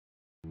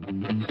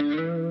And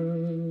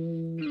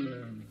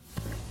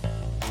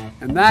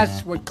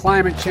that's what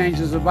climate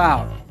change is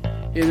about.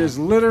 It is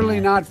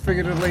literally, not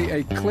figuratively,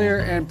 a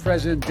clear and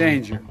present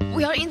danger.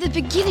 We are in the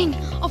beginning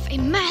of a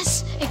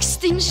mass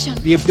extinction.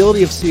 The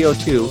ability of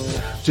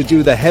CO2 to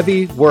do the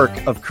heavy work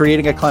of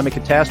creating a climate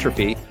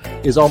catastrophe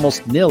is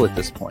almost nil at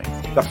this point.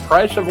 The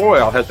price of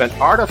oil has been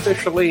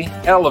artificially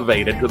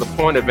elevated to the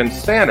point of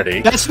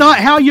insanity. That's not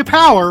how you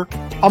power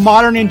a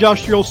modern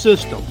industrial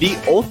system. The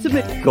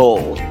ultimate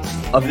goal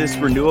of this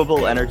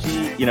renewable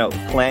energy,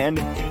 plan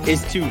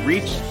is to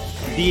reach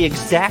the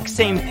exact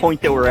same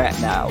point that we're at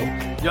now.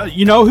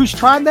 You know who's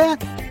tried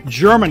that?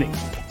 Germany.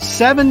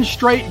 7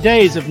 straight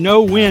days of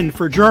no wind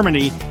for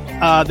Germany.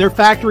 Their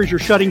factories are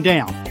shutting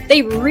down.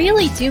 They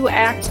really do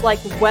act like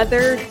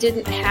weather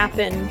didn't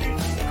happen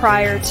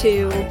prior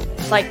to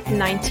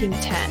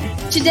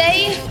 1910.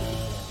 Today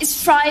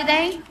is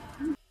Friday.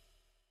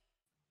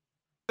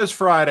 It's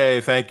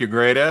Friday. Thank you,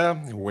 Greta.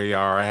 We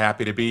are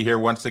happy to be here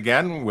once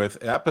again with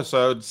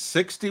episode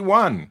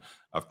 61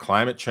 of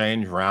Climate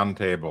Change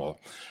Roundtable.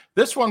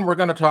 This one, we're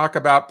going to talk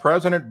about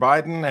President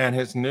Biden and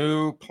his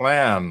new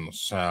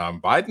plans.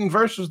 Biden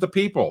versus the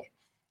people.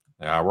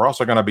 We're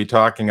also going to be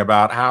talking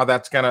about how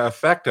that's going to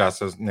affect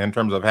us in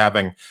terms of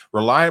having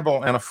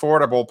reliable and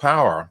affordable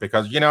power.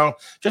 Because,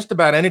 just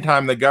about any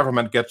time the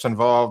government gets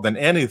involved in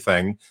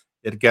anything,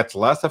 it gets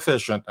less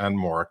efficient and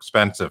more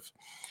expensive.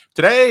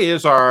 Today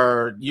is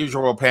our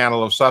usual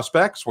panel of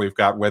suspects. We've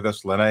got with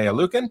us Linnea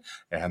Lueken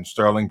and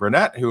Sterling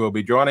Burnett, who will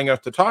be joining us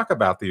to talk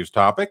about these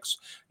topics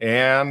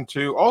and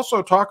to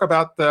also talk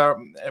about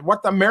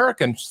what the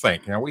Americans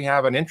think. We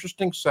have an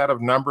interesting set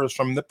of numbers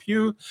from the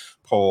Pew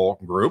poll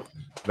group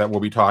that we'll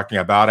be talking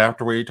about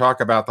after we talk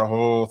about the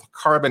whole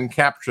carbon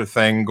capture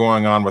thing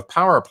going on with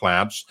power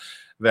plants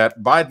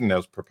that Biden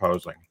is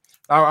proposing.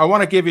 I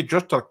want to give you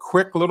just a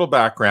quick little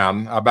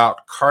background about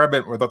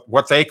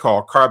what they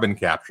call carbon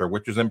capture,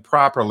 which is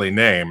improperly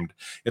named.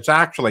 It's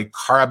actually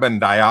carbon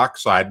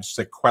dioxide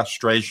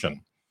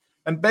sequestration.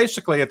 And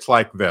basically, it's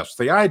like this.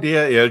 The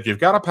idea is you've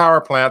got a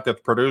power plant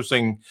that's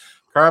producing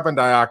carbon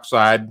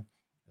dioxide.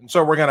 And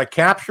so we're going to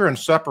capture and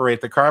separate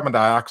the carbon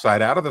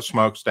dioxide out of the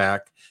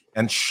smokestack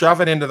and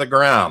shove it into the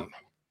ground.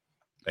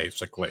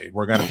 Basically,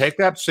 we're going to take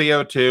that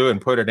CO2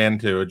 and put it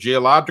into a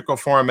geological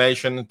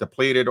formation,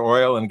 depleted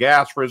oil and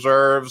gas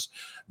reserves,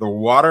 the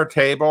water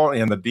table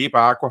in the deep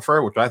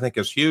aquifer, which I think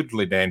is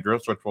hugely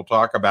dangerous, which we'll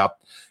talk about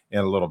in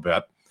a little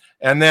bit.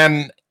 And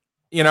then,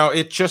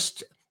 the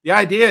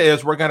idea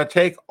is we're going to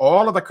take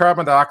all of the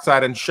carbon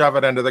dioxide and shove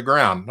it into the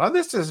ground. Now,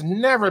 this has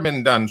never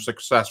been done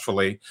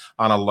successfully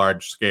on a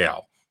large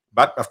scale.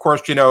 But of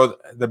course,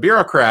 the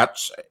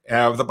bureaucrats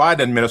of the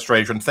Biden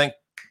administration think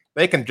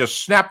they can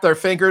just snap their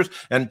fingers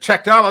and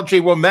technology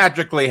will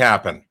magically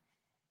happen.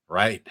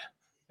 Right.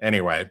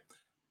 Anyway,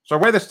 so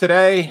with us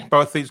today,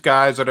 both these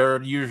guys that are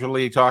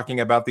usually talking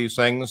about these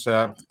things,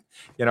 I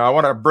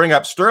want to bring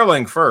up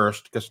Sterling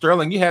first, because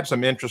Sterling, you had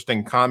some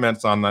interesting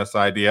comments on this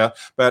idea.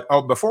 But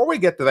before we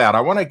get to that,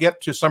 I want to get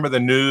to some of the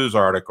news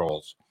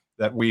articles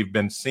that we've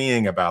been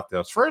seeing about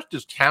this. First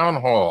is Town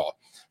Hall.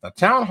 Now,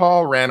 Town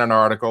Hall ran an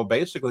article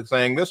basically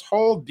saying this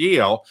whole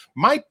deal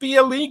might be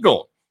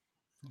illegal.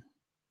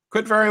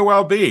 Could very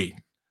well be.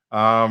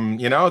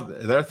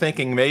 They're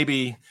thinking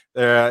maybe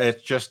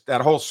it's just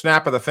that whole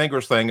snap of the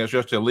fingers thing is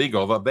just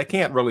illegal. They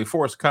can't really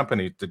force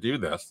companies to do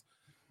this.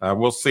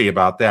 We'll see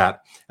about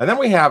that. And then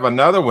we have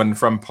another one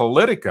from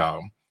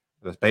Politico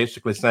that's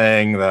basically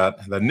saying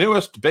that the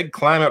newest big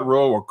climate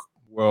rule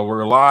will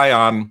rely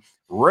on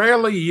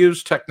rarely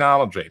used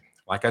technology.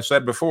 Like I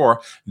said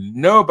before,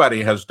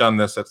 nobody has done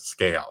this at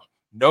scale.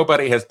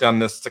 Nobody has done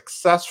this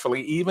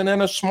successfully, even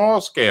in a small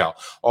scale.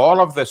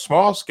 All of the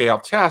small scale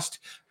tests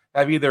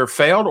have either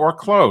failed or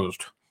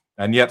closed.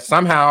 And yet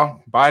somehow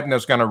Biden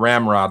is going to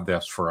ramrod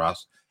this for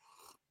us.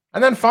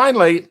 And then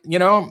finally,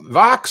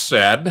 Vox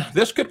said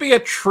this could be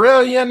 $1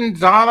 trillion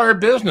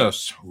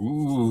business.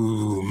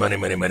 Ooh, money,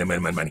 money, money, money,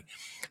 money, money.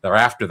 They're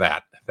after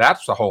that.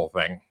 That's the whole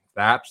thing.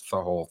 That's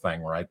the whole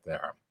thing right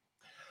there.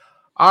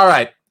 All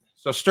right.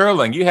 So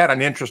Sterling, you had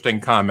an interesting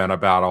comment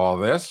about all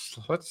this.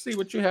 Let's see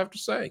what you have to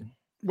say.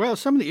 Well,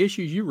 some of the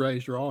issues you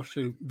raised are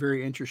also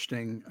very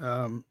interesting.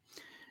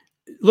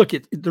 Look,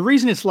 the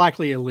reason it's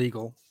likely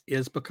illegal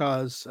is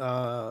because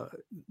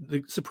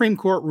the Supreme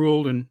Court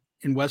ruled in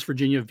West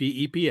Virginia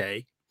v.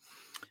 EPA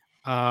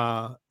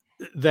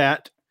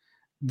that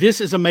this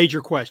is a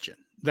major question,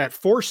 that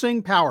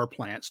forcing power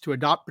plants to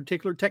adopt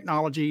particular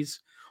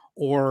technologies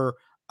or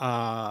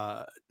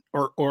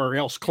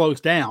else close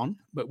down,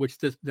 but which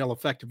they'll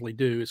effectively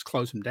do is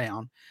close them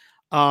down,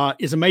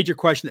 is a major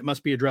question that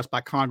must be addressed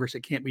by Congress.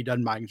 It can't be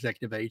done by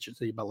executive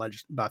agency,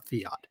 by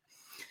fiat.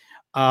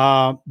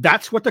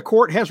 That's what the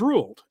court has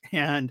ruled.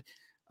 And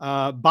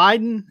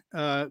Biden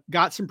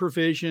got some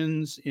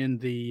provisions in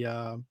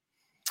the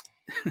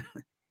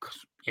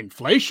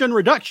Inflation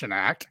Reduction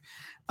Act.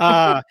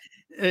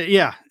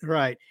 Yeah,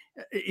 right.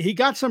 He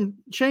got some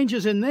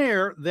changes in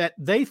there that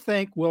they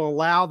think will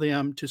allow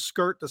them to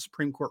skirt the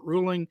Supreme Court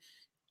ruling.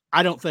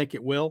 I don't think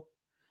it will,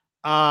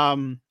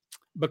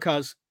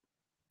 because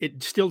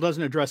it still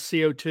doesn't address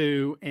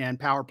CO2 and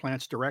power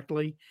plants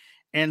directly.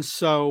 And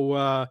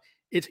so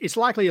it's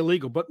likely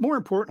illegal, but more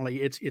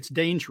importantly, it's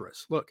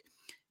dangerous. Look,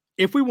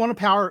 if we want to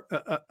power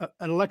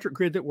an electric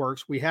grid that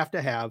works, we have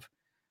to have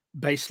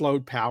base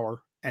load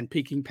power and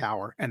peaking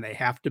power, and they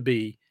have to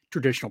be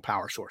traditional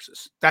power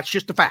sources. That's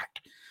just a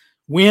fact.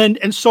 Wind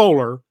and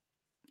solar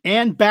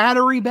and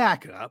battery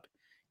backup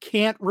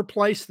can't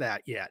replace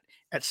that yet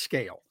at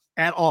scale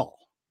at all.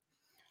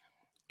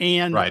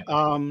 And Right.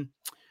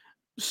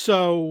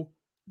 so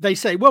they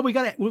say, well,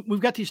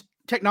 we've got these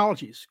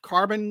technologies,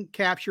 carbon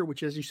capture,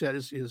 which, as you said,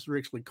 is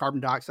actually carbon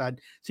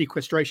dioxide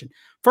sequestration.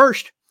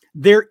 First,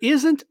 there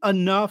isn't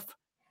enough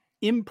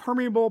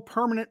impermeable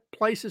permanent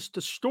places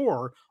to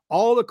store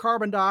all the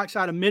carbon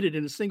dioxide emitted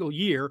in a single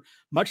year,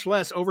 much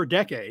less over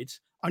decades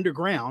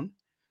underground,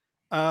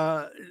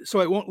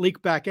 so it won't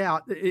leak back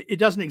out. It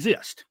doesn't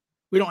exist.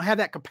 We don't have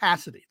that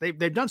capacity.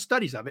 They've done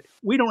studies of it.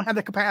 We don't have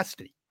the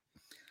capacity.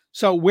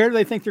 So where do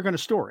they think they're going to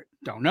store it?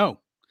 Don't know.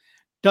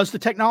 Does the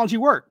technology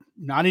work?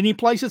 Not any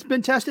place that's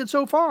been tested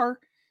so far,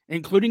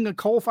 including a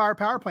coal-fired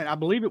power plant. I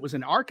believe it was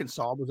in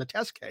Arkansas, was a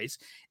test case,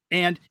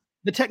 and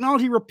the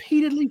technology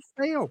repeatedly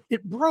failed.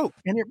 It broke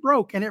and it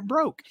broke and it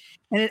broke.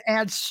 And it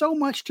adds so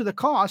much to the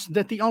cost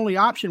that the only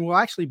option will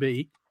actually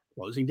be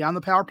closing down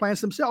the power plants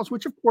themselves,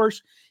 which of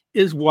course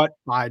is what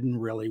Biden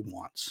really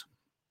wants.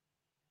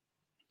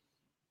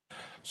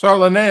 So,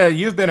 Linnea,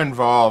 you've been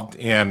involved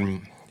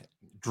in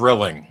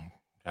drilling,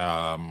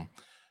 and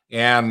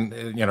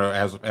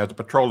as a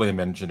petroleum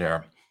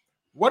engineer,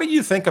 what do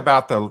you think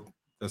about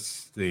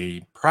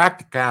the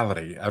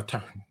practicality of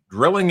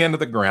drilling into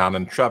the ground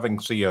and shoving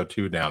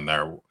CO2 down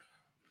there?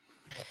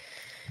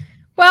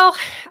 Well,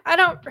 I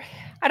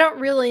don't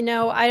really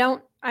know. I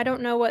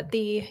don't know what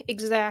the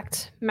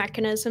exact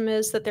mechanism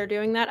is that they're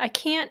doing that. I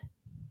can't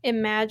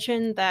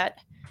imagine that,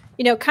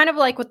 kind of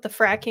like with the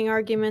fracking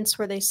arguments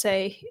where they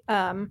say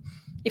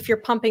if you're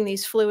pumping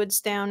these fluids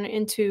down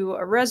into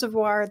a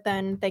reservoir,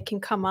 then they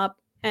can come up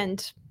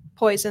and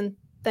poison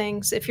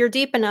things. If you're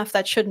deep enough,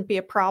 that shouldn't be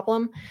a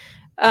problem.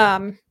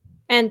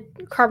 And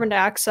carbon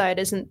dioxide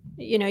isn't,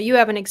 you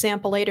have an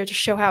example later to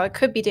show how it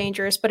could be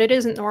dangerous, but it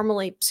isn't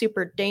normally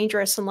super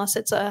dangerous unless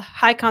it's a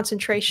high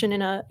concentration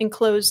in an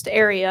enclosed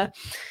area.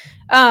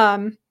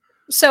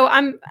 So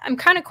I'm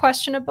kind of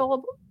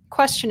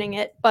questioning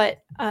it, but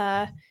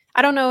I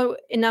don't know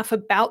enough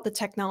about the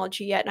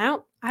technology yet.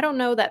 And I don't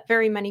know that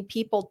very many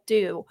people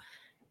do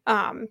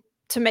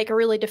to make a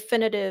really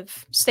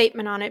definitive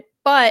statement on it.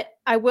 But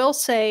I will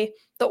say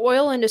the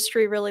oil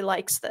industry really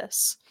likes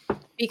this,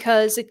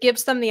 because it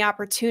gives them the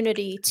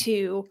opportunity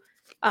to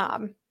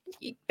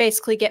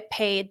basically get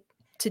paid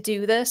to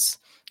do this.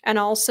 And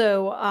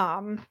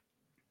also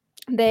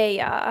they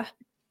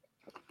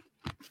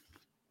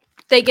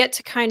get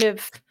to kind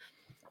of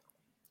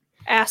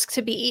ask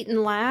to be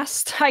eaten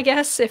last, I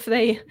guess, if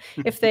they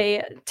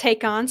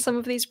take on some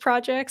of these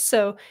projects.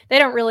 So they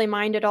don't really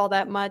mind it all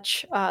that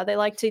much. They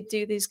like to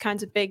do these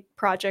kinds of big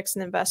projects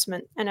and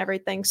investment and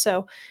everything.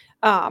 So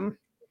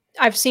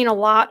I've seen a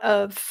lot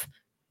of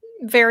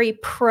very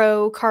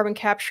pro carbon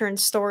capture and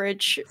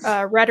storage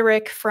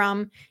rhetoric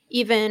from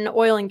even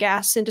oil and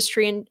gas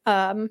industry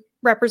and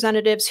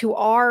representatives who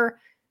are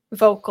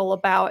vocal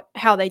about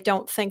how they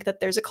don't think that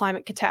there's a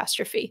climate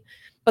catastrophe,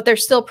 but they're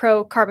still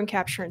pro carbon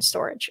capture and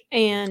storage.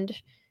 And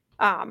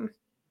I'm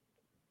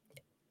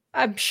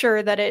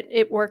sure that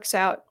it works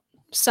out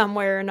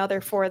somewhere or another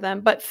for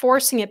them, but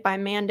forcing it by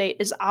mandate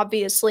is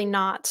obviously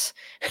not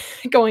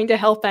going to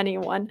help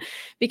anyone,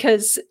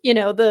 because,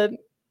 the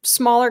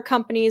smaller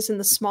companies and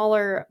the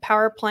smaller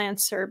power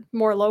plants or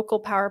more local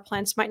power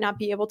plants might not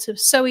be able to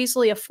so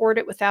easily afford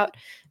it without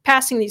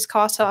passing these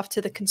costs off to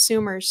the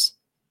consumers.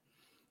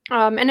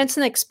 And it's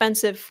an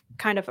expensive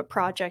kind of a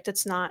project.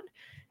 It's not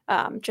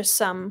just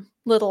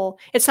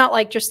it's not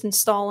like just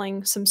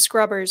installing some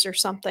scrubbers or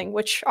something,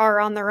 which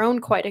are on their own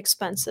quite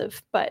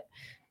expensive, but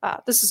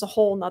this is a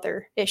whole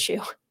nother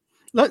issue.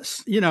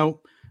 Linnea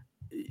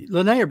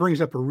brings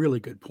up a really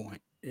good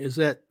point, is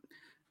that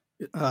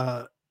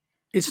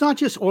it's not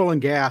just oil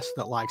and gas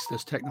that likes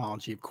this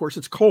technology. Of course,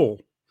 it's coal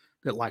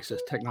that likes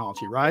this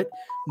technology, right?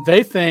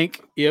 They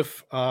think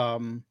if they're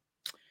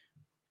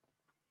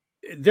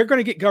going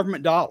to get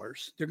government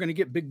dollars, they're going to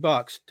get big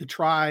bucks to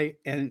try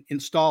and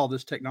install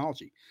this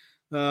technology.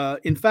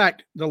 In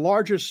fact, the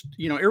largest,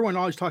 everyone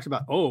always talks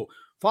about,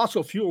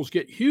 fossil fuels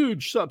get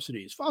huge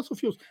subsidies. Fossil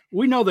fuels,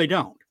 we know they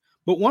don't.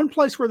 But one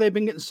place where they've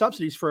been getting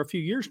subsidies for a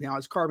few years now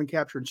is carbon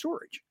capture and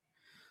storage.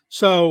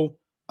 So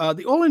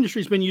the oil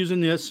industry has been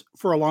using this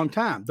for a long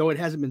time, though it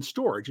hasn't been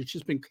storage. It's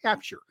just been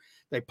capture.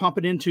 They pump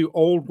it into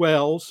old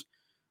wells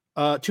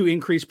to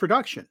increase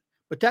production.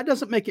 But that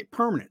doesn't make it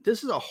permanent.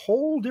 This is a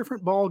whole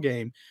different ball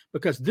game,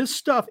 because this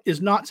stuff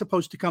is not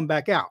supposed to come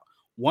back out.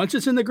 Once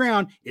it's in the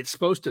ground, it's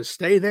supposed to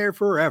stay there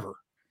forever.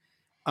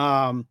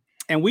 And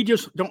we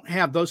just don't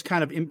have those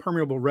kind of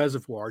impermeable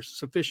reservoirs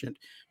sufficient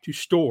to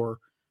store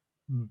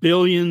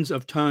billions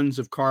of tons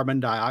of carbon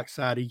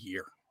dioxide a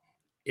year.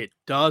 It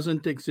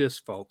doesn't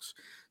exist, folks.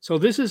 So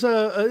this is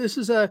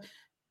a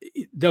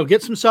they'll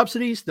get some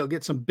subsidies, they'll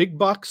get some big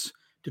bucks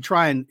to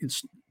try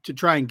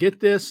and get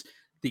this.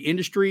 The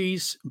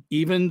industries,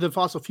 even the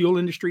fossil fuel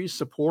industries,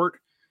 support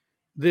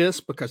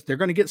this because they're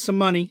going to get some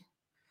money.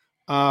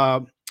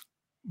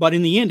 But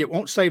in the end, it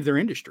won't save their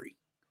industry.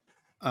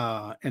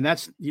 And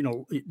that's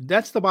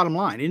the bottom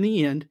line. In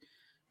the end,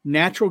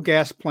 natural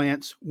gas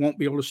plants won't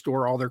be able to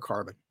store all their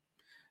carbon.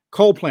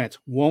 Coal plants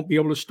won't be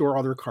able to store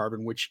all their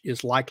carbon, which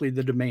is likely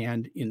the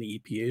demand in the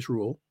EPA's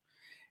rule.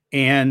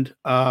 And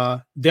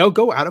they'll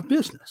go out of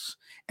business.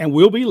 And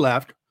we'll be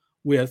left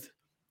with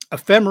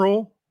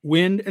ephemeral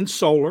wind and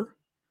solar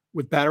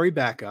with battery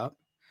backup,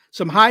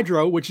 some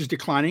hydro, which is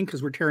declining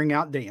because we're tearing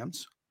out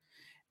dams,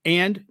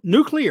 and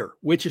nuclear,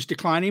 which is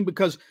declining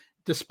because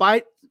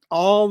despite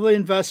all the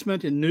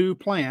investment in new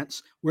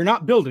plants, we're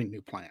not building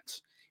new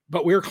plants,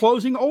 but we're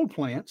closing old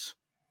plants.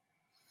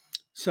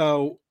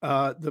 So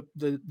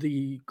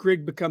the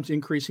grid becomes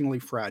increasingly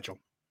fragile.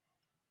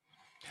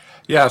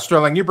 Yeah,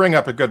 Sterling, you bring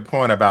up a good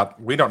point about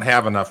we don't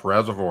have enough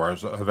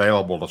reservoirs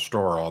available to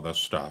store all this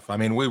stuff. I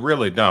mean, we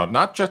really don't,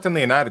 not just in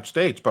the United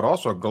States, but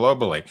also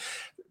globally.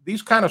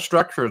 These kind of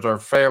structures are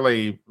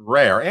fairly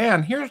rare.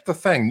 And here's the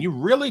thing, you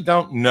really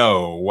don't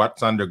know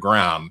what's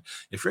underground.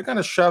 If you're going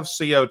to shove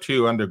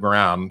CO2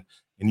 underground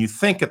and you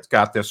think it's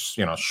got this,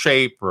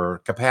 shape or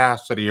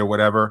capacity or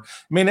whatever,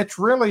 I mean, it's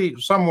really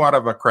somewhat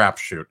of a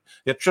crapshoot.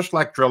 It's just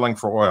like drilling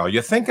for oil.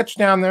 You think it's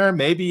down there,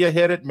 maybe you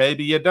hit it,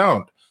 maybe you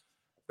don't.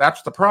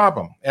 That's the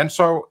problem. And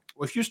so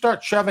if you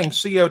start shoving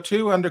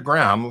CO2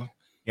 underground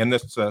in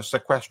this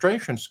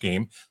sequestration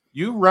scheme,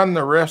 you run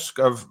the risk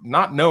of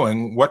not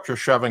knowing what you're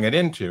shoving it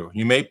into.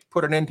 You may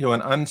put it into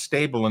an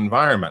unstable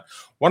environment.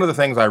 One of the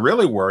things I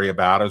really worry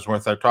about is when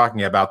they're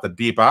talking about the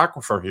deep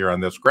aquifer here on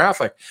this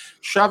graphic,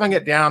 shoving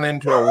it down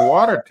into a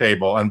water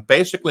table and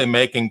basically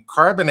making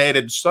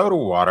carbonated soda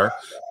water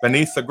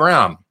beneath the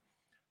ground.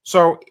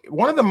 So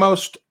one of the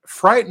most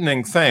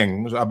frightening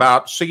things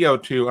about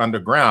CO2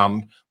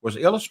 underground was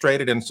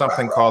illustrated in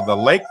something called the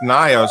Lake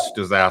Nyos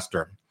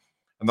disaster.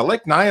 And the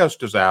Lake Nyos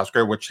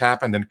disaster, which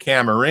happened in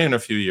Cameroon a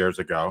few years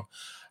ago,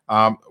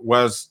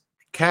 was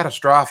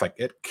catastrophic.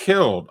 It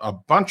killed a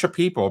bunch of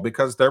people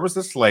because there was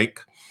this lake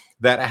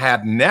that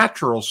had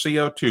natural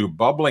CO2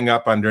 bubbling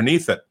up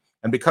underneath it.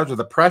 And because of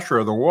the pressure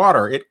of the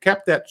water, it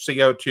kept that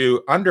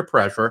CO2 under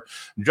pressure,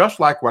 just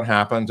like what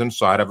happens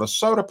inside of a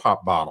soda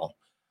pop bottle.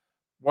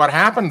 What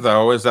happened,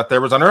 though, is that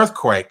there was an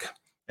earthquake,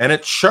 and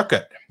it shook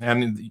it.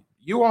 And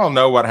you all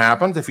know what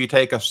happens if you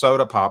take a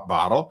soda pop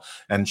bottle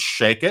and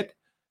shake it,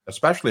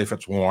 especially if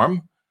it's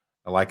warm,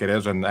 like it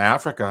is in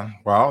Africa.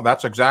 Well,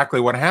 that's exactly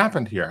what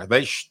happened here.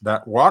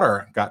 That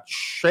water got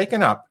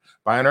shaken up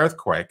by an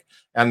earthquake,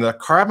 and the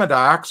carbon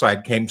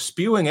dioxide came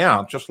spewing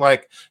out, just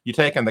like you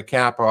taking the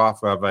cap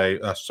off of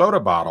a soda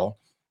bottle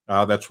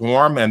that's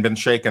warm and been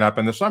shaken up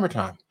in the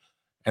summertime.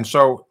 And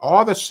so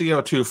all the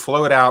CO2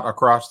 flowed out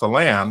across the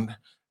land,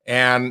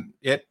 and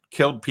it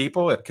killed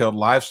people, it killed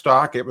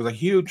livestock. It was a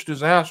huge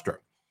disaster.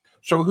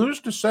 So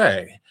who's to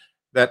say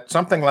that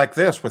something like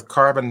this with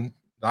carbon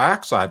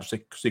dioxide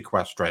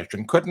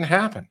sequestration couldn't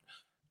happen?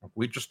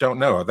 We just don't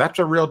know. That's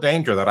a real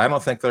danger that I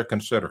don't think they're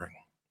considering.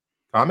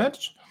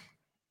 Comments?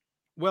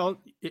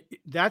 Well,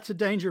 that's a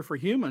danger for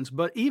humans,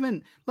 but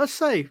even let's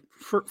say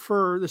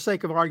for the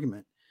sake of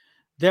argument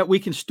that we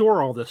can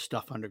store all this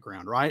stuff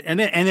underground, right?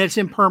 And it's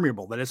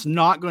impermeable, that it's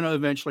not going to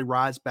eventually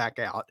rise back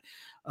out.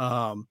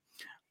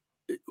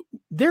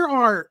 There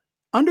are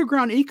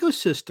underground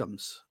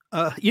ecosystems.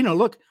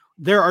 Look,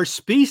 there are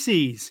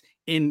species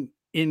in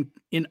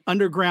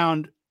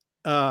underground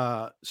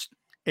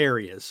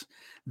areas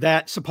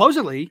that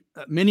supposedly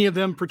many of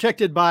them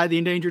protected by the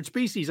Endangered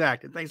Species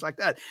Act and things like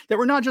that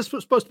we're not just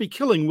supposed to be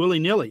killing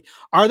willy-nilly.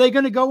 Are they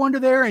going to go under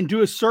there and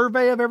do a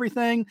survey of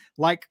everything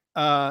like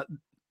oil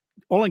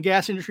and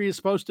gas industry is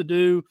supposed to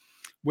do,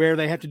 where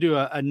they have to do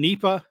a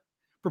NEPA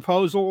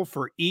proposal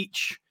for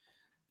each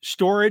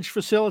storage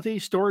facility,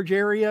 storage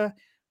area,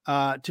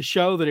 to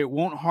show that it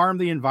won't harm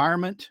the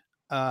environment?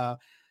 Or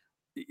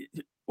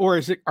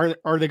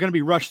are they going to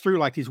be rushed through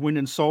like these wind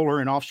and solar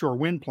and offshore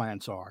wind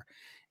plants are?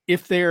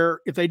 If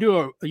they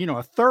do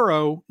a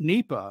thorough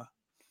NEPA,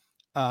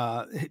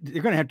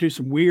 they're going to have to do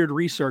some weird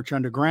research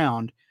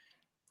underground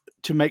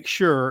to make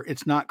sure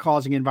it's not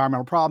causing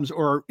environmental problems.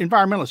 Or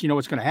environmentalists,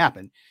 what's going to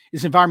happen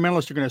is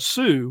environmentalists are going to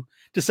sue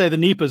to say the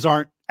NEPAs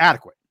aren't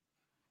adequate.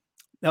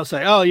 They'll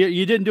say, oh,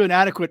 you didn't do an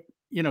adequate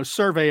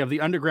survey of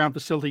the underground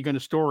facility you're going to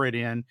store it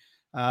in.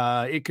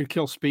 It could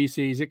kill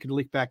species. It could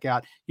leak back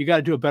out. You got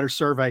to do a better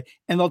survey,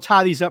 and they'll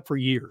tie these up for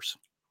years.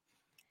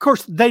 Of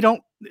course, they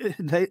don't.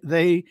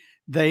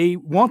 They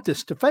want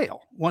this to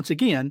fail. Once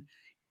again,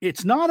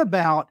 it's not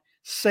about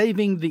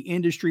saving the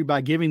industry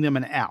by giving them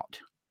an out.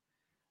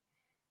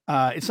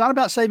 It's not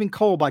about saving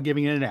coal by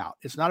giving it an out.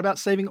 It's not about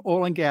saving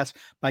oil and gas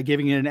by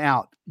giving it an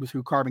out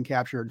through carbon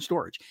capture and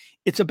storage.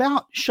 It's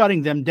about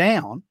shutting them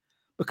down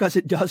because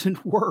it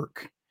doesn't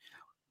work.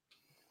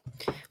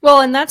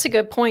 Well, and that's a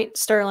good point,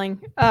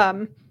 Sterling.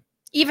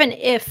 Even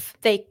if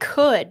they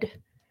could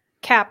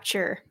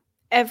capture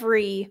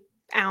every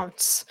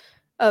ounce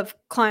of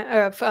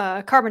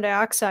carbon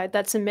dioxide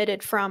that's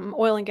emitted from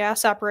oil and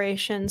gas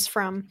operations,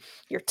 from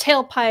your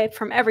tailpipe,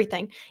 from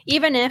everything.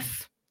 Even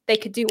if they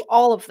could do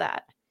all of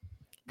that,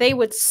 they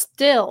would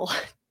still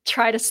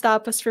try to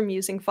stop us from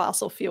using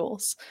fossil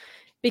fuels.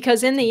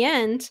 Because in the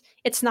end,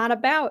 it's not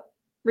about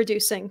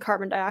reducing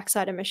carbon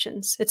dioxide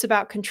emissions. It's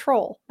about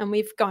control. And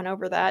we've gone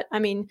over that. I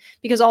mean,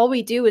 because all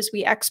we do is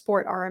we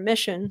export our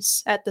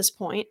emissions at this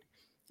point,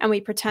 and we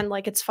pretend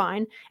like it's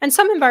fine. And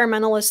some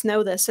environmentalists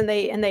know this, and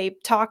they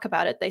talk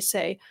about it. They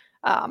say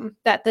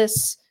that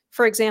this,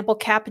 for example,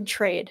 cap and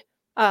trade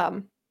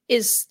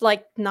is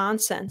like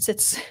nonsense.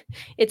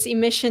 It's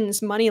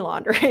emissions money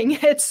laundering.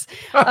 It's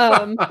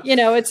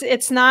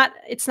it's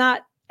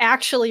not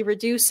actually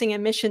reducing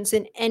emissions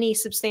in any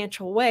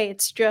substantial way.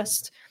 It's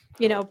just,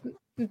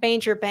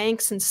 major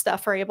banks and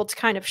stuff are able to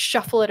kind of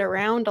shuffle it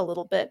around a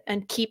little bit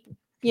and keep,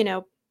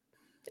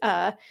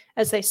 as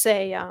they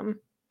say,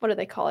 what do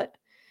they call it?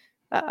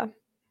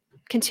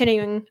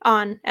 Continuing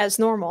on as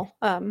normal.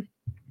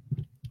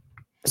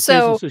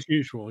 So business as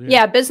usual.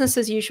 Yeah, business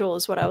as usual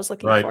is what I was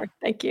looking Right. for.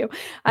 Thank you.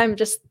 I'm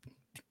just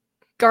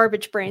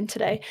garbage brain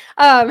today.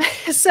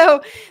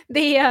 So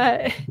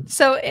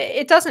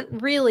it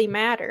doesn't really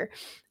matter.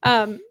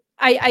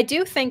 I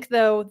do think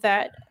though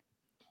that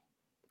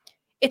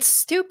it's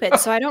stupid.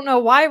 So I don't know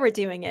why we're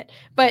doing it.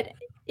 But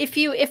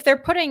if they're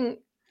putting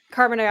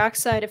carbon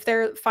dioxide, if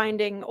they're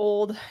finding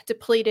old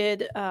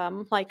depleted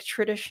like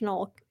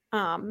traditional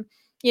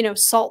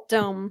salt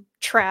dome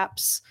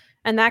traps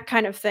and that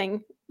kind of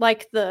thing,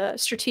 like the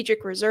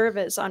strategic reserve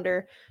is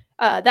under,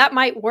 that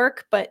might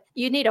work, but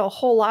you need a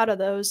whole lot of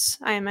those,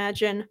 I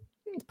imagine.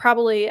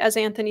 Probably, as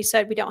Anthony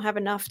said, we don't have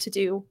enough to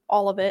do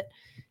all of it.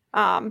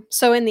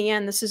 So in the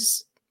end, this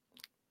is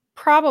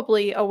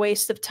probably a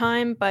waste of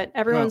time, but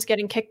everyone's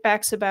getting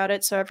kickbacks about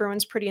it, so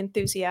everyone's pretty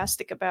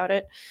enthusiastic about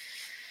it.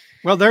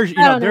 Well,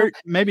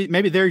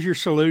 maybe there's your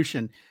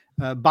solution.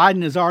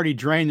 Biden has already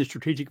drained the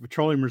strategic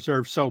petroleum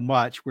reserve so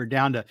much, we're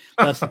down to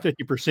less than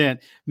 50%.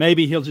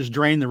 Maybe he'll just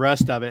drain the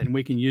rest of it, and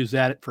we can use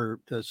that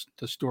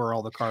to store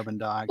all the carbon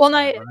dioxide. Well,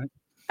 right?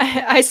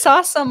 I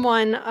saw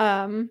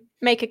someone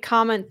make a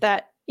comment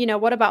that,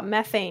 what about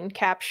methane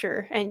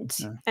capture and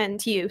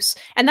use?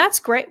 And that's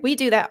great. We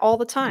do that all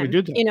the time. We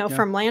do that,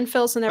 from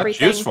landfills and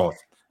everything. That's useful.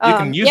 You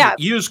can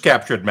use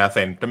captured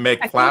methane to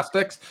make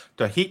plastics,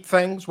 to heat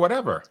things,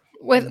 whatever.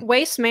 With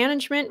Waste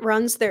Management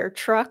runs their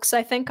trucks,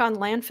 I think, on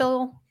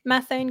landfill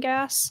methane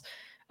gas.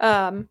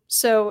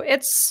 So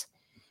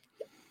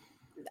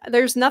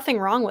there's nothing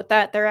wrong with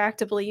that. They're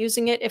actively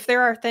using it. If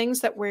there are things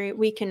that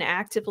we can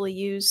actively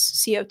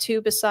use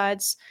CO2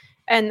 besides,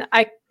 and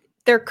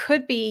there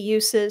could be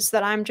uses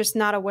that I'm just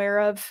not aware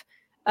of.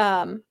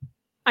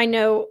 I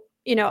know,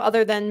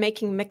 other than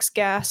making mixed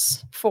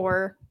gas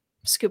for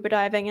scuba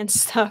diving and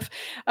stuff.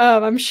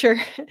 I'm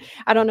sure,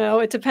 I don't know.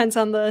 It depends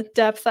on the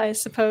depth, I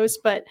suppose,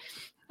 but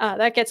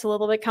that gets a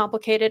little bit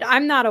complicated.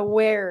 I'm not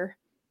aware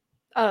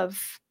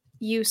of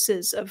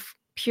uses of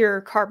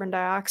pure carbon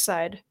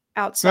dioxide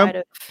outside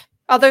of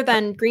other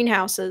than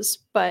greenhouses,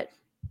 but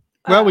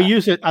we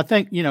use it. I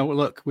think,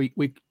 look,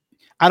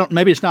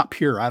 maybe it's not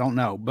pure. I don't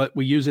know, but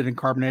we use it in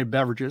carbonated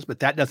beverages, but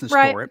that doesn't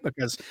store it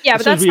because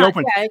as soon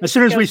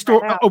as we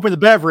open the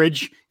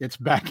beverage, it's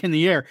back in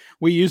the air.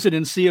 We use it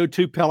in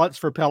CO2 pellets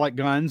for pellet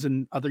guns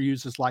and other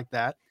uses like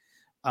that.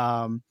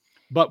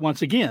 But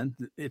once again,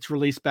 it's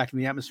released back in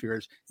the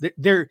atmosphere.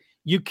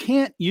 You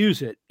can't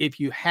use it if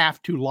you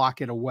have to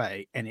lock it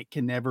away, and it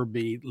can never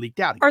be leaked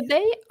out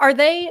again.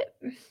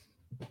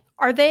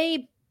 Are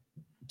they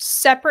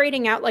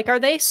separating out, like, are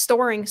they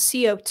storing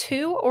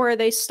CO2 or are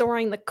they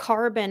storing the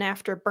carbon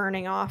after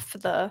burning off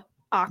the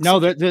oxygen? No,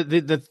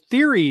 the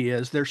theory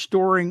is they're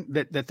storing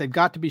that they've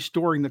got to be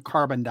storing the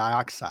carbon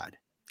dioxide.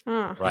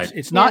 Right.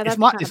 It's not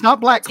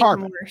black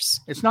carbon.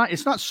 It's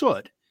not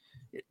soot.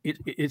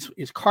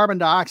 It's carbon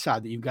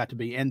dioxide that you've got to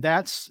be, and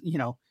that's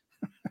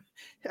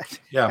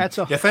that's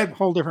a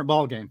whole different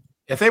ballgame.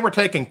 If they were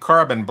taking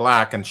carbon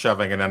black and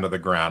shoving it into the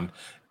ground,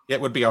 it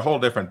would be a whole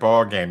different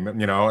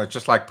ballgame. It's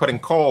just like putting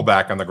coal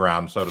back on the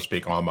ground, so to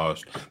speak,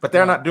 almost. But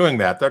they're not doing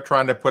that. They're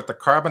trying to put the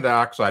carbon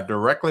dioxide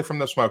directly from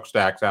the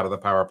smokestacks out of the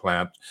power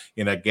plant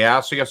in a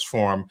gaseous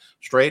form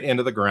straight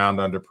into the ground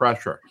under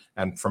pressure.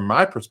 And from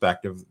my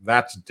perspective,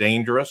 that's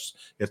dangerous,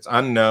 it's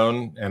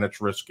unknown, and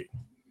it's risky.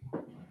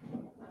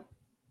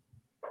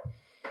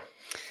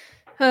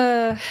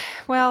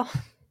 Well,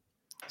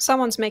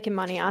 someone's making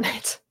money on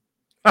it.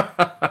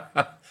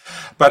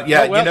 But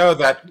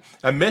that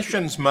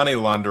emissions money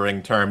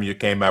laundering term you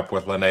came up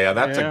with, Linnea,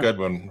 that's a good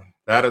one.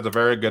 That is a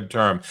very good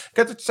term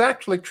because it's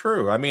actually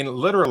true. I mean,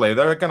 literally,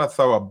 they're going to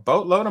throw a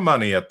boatload of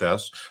money at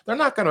this. They're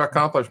not going to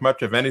accomplish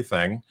much of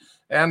anything.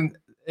 And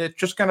it's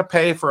just going to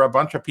pay for a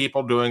bunch of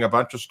people doing a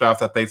bunch of stuff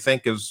that they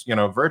think is,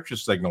 virtue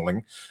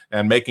signaling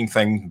and making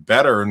things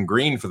better and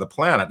green for the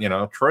planet,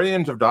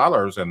 trillions of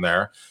dollars in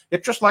there.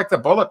 It's just like the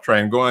bullet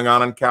train going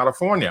on in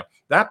California.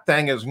 That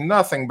thing is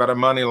nothing but a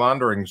money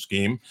laundering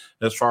scheme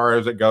as far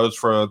as it goes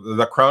for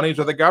the cronies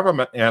of the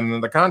government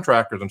and the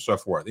contractors and so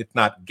forth. It's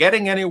not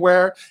getting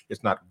anywhere.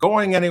 It's not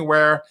going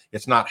anywhere.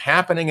 It's not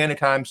happening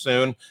anytime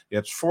soon.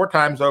 It's 4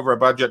 times over a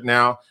budget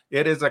now.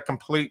 It is a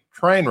complete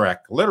train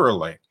wreck,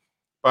 literally.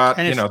 But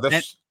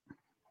it's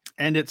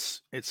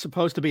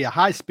supposed to be a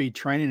high-speed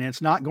train, and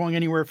it's not going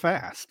anywhere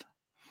fast.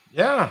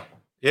 Yeah,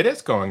 it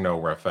is going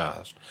nowhere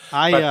fast.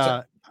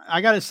 I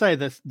got to say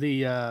this: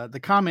 the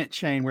comment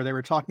chain where they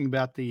were talking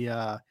about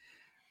the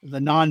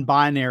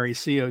non-binary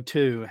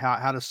CO2,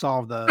 how to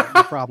solve the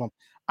problem.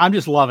 I'm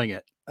just loving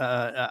it.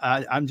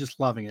 I'm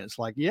just loving it. It's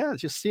like, yeah,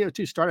 it's just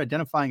CO2. Start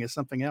identifying as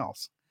something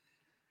else.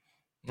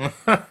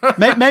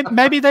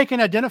 Maybe they can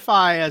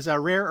identify as a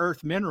rare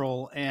earth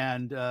mineral,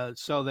 and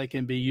so they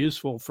can be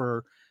useful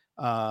for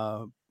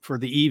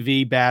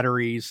the EV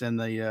batteries and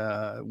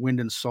the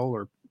wind and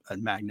solar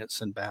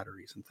magnets and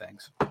batteries and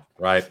things.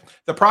 Right.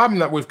 The problem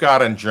that we've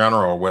got in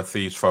general with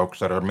these folks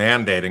that are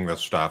mandating this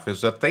stuff is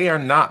that they are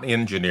not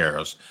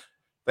engineers.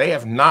 They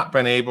have not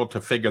been able to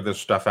figure this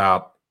stuff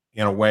out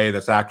in a way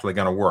that's actually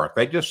going to work.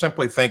 They just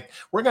simply think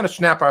we're going to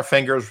snap our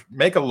fingers,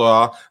 make a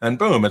law, and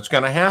boom, it's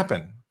going to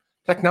happen.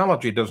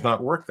 Technology does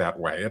not work that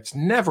way. It's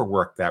never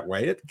worked that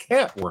way. It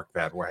can't work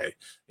that way.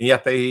 And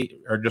yet they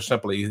are just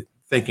simply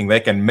thinking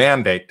they can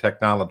mandate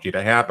technology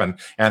to happen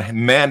and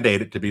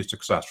mandate it to be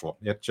successful.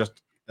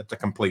 It's a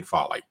complete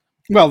folly.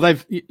 Well,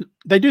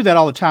 they do that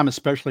all the time,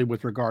 especially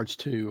with regards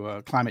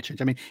to climate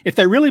change. I mean, if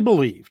they really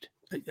believed,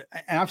 and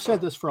I've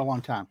said this for a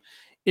long time,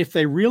 if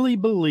they really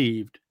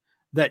believed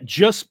that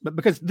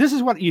because this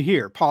is what you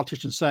hear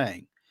politicians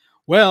saying,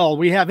 well,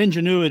 we have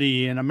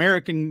ingenuity and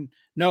American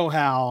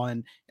know-how,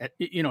 and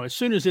as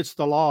soon as it's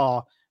the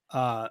law,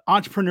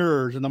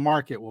 entrepreneurs in the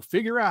market will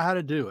figure out how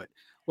to do it.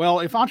 Well,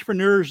 if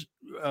entrepreneurs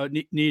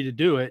needed to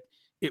do it,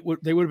 they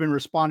would have been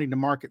responding to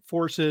market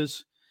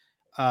forces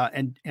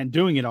and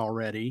doing it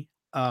already.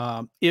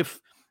 If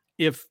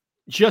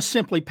just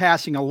simply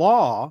passing a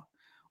law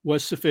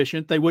was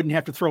sufficient, they wouldn't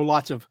have to throw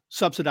lots of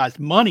subsidized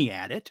money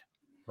at it.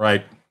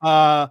 Right.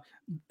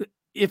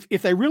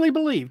 If they really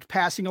believed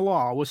passing a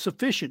law was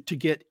sufficient to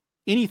get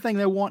anything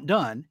they want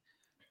done,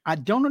 I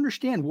don't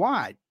understand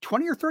why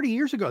 20 or 30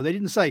 years ago they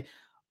didn't say,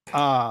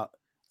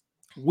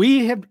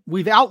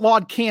 we've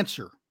outlawed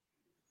cancer.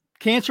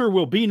 Cancer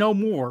will be no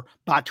more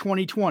by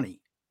 2020.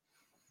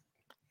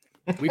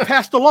 We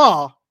passed the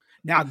law.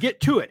 Now get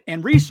to it.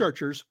 And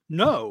researchers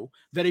know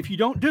that if you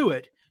don't do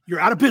it, you're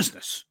out of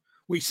business.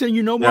 We send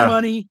you no more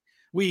money.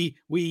 We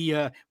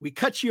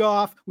cut you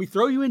off. We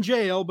throw you in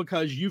jail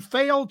because you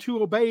failed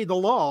to obey the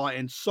law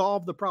and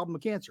solve the problem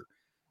of cancer.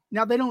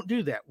 Now they don't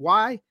do that.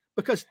 Why?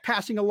 Because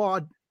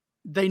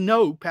they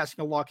know passing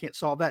a law can't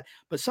solve that,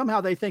 but somehow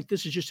they think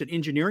this is just an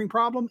engineering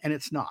problem, and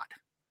it's not.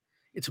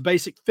 It's a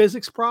basic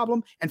physics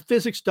problem, and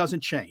physics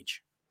doesn't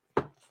change.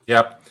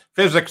 Yep.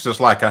 Physics is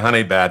like a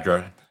honey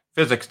badger.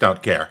 Physics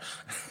don't care.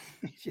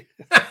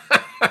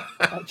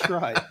 That's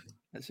right.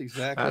 That's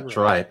exactly That's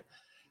right.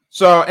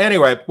 So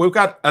anyway, we've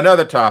got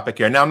another topic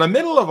here. Now, in the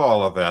middle of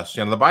all of this,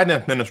 the Biden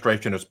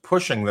administration is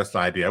pushing this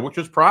idea, which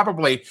is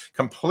probably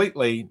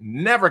completely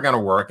never going to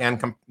work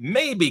and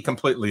maybe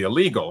completely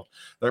illegal.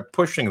 They're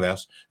pushing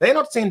this. They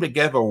don't seem to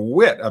give a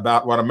whit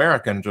about what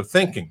Americans are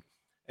thinking.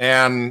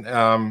 And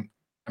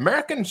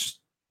Americans'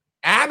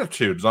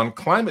 attitudes on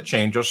climate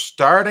change are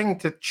starting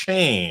to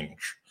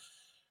change.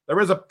 There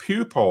was a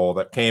Pew poll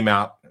that came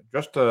out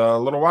just a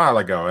little while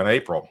ago in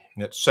April.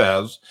 It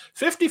says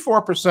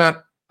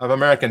 54% of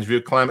Americans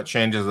view climate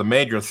change as a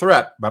major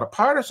threat, but a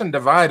partisan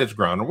divide has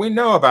grown. And we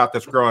know about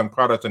this growing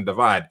partisan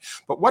divide.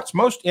 But what's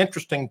most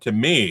interesting to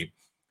me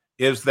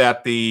is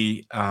that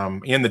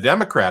in the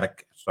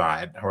Democratic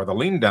side, or the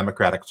lean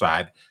Democratic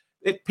side,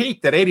 it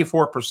peaked at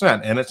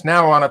 84%, and it's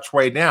now on its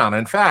way down.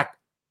 In fact,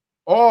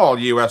 all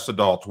U.S.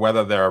 adults,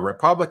 whether they're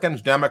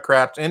Republicans,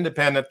 Democrats,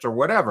 independents, or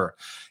whatever,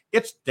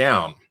 it's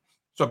down.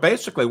 So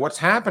basically what's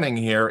happening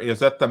here is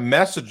that the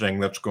messaging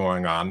that's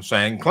going on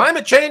saying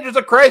climate change is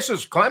a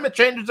crisis,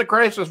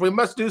 we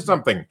must do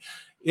something,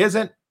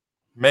 isn't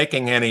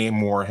making any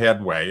more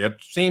headway. It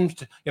seems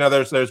to,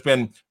 there's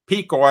been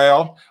peak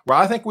oil. Well,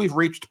 I think we've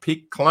reached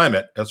peak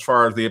climate as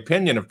far as the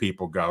opinion of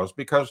people goes,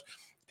 because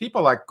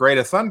people like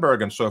Greta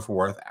Thunberg and so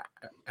forth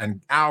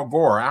and Al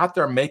Gore out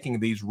there making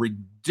these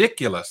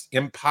ridiculous,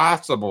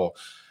 impossible,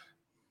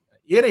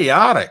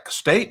 idiotic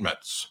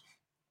statements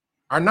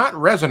are not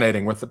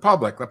resonating with the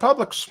public. The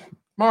public's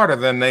smarter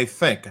than they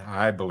think,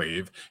 I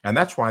believe, and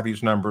that's why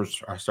these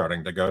numbers are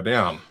starting to go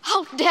down.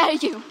 How dare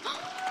you?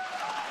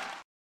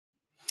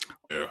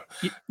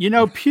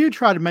 Pew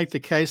tried to make the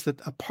case that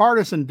a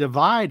partisan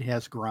divide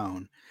has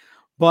grown,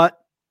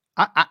 but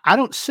I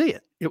don't see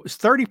it. It was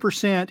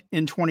 30%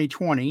 in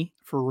 2020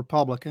 for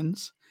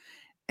Republicans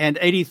and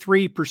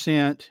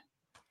 83%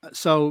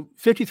 So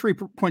 53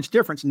 points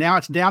difference. Now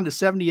it's down to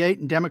 78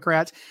 in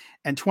Democrats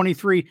and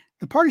 23.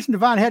 The partisan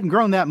divide hadn't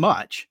grown that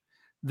much.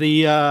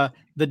 The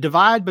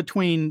divide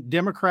between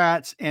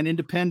Democrats and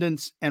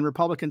independents and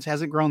Republicans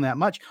hasn't grown that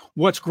much.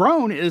 What's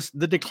grown is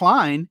the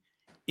decline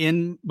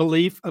in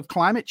belief of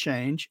climate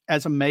change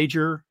as a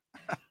major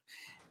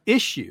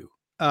issue.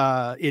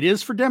 It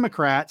is for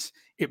Democrats.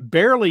 It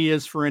barely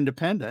is for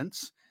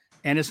independents,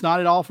 and it's not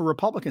at all for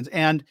Republicans.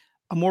 And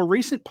a more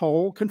recent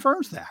poll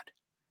confirms that.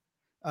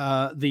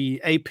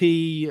 The AP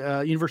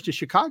University of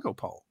Chicago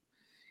poll.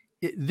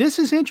 This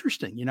is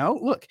interesting.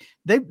 Look,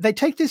 they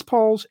take these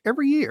polls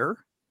every year.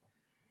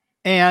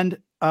 And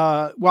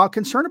while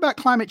concern about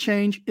climate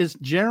change is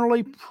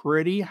generally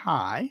pretty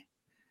high,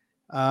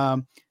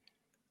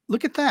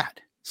 look at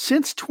that.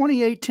 Since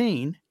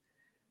 2018,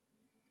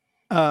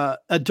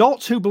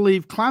 adults who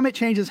believe climate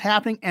change is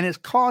happening and is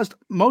caused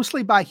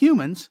mostly by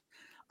humans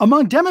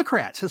among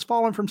Democrats has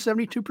fallen from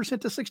 72% to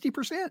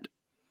 60%.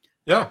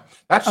 Yeah,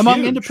 that's among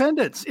huge.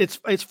 Independents,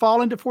 it's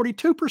fallen to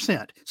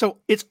 42%. So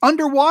it's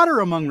underwater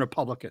among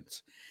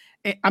Republicans.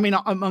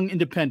 Among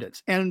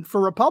independents. And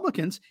for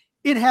Republicans,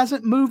 it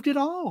hasn't moved at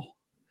all.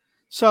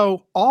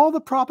 So all the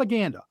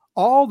propaganda,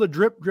 all the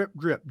drip, drip,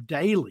 drip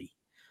daily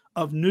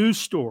of news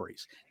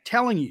stories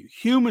telling you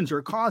humans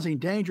are causing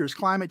dangerous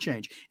climate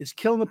change. It's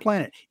killing the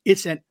planet.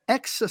 It's an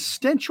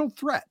existential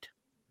threat.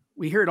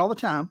 We hear it all the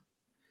time.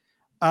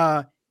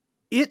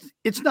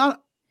 It's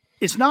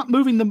not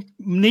moving the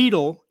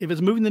needle. If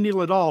it's moving the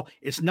needle at all,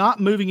 it's not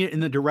moving it in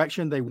the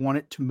direction they want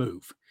it to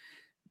move.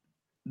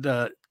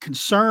 The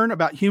concern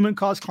about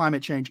human-caused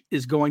climate change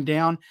is going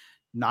down,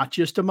 not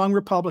just among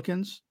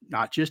Republicans,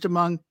 not just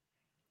among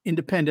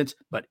independents,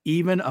 but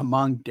even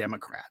among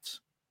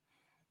Democrats.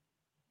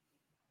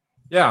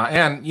 Yeah,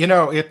 and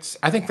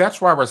I think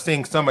that's why we're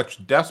seeing so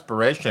much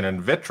desperation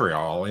and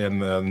vitriol in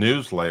the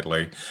news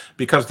lately,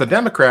 because the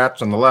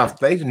Democrats and the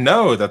left, they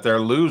know that they're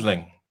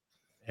losing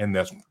in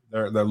this.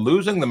 They're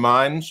losing the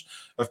minds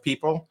of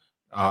people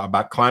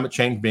about climate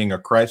change being a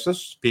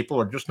crisis.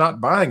 People are just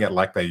not buying it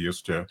like they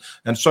used to,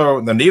 and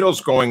so the needle's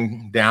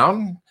going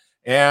down,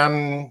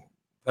 and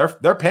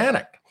they're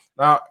panicked.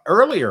 Now,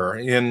 earlier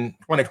in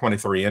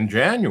 2023, in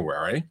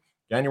January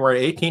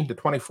 18 to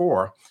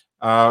 24.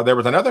 There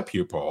was another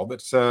Pew poll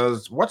that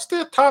says, what's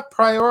the top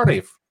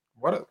priority?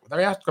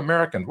 They asked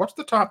Americans, what's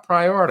the top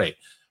priority?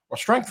 Well,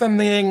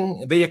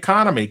 strengthening the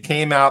economy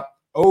came out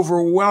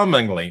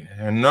overwhelmingly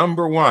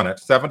number one at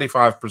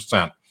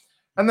 75%.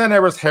 And then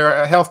there was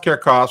healthcare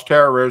costs,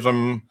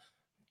 terrorism,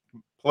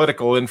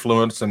 political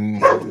influence, and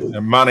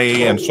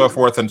money, and so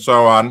forth and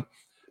so on.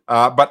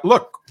 But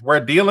look, we're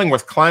dealing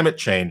with climate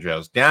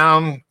changes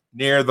down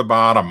near the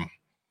bottom.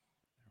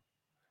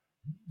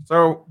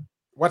 So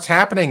what's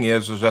happening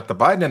is that the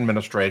Biden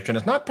administration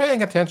is not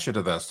paying attention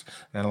to this.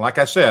 And like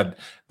I said,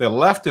 the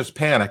left is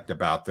panicked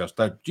about this.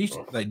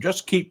 They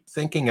just keep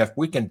thinking if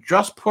we can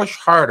just push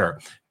harder,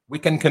 we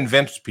can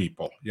convince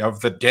people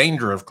of the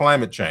danger of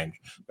climate change.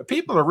 But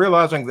people are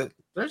realizing that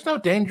there's no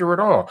danger at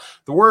all.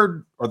 The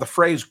word or the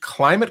phrase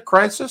climate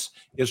crisis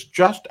is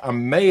just a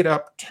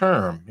made-up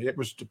term. It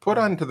was put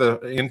into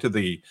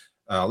the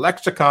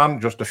lexicon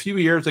just a few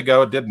years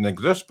ago. It didn't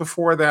exist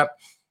before that.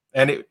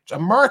 And it's a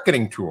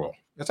marketing tool.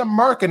 It's a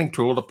marketing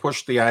tool to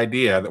push the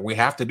idea that we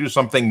have to do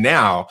something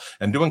now,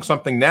 and doing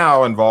something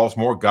now involves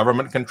more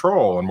government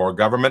control and more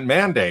government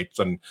mandates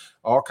and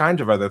all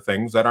kinds of other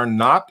things that are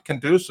not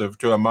conducive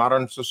to a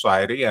modern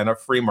society and a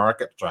free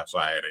market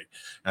society.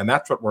 And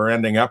that's what we're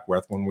ending up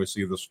with when we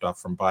see this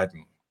stuff from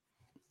Biden.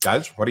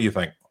 Guys, what do you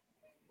think?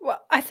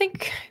 Well, I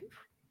think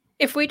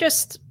if we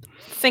just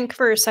think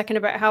for a second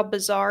about how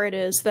bizarre it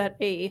is that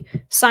a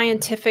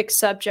scientific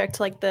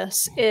subject like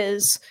this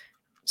is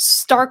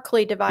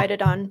starkly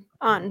divided on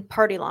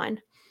party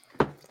line.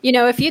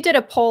 If you did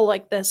a poll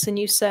like this and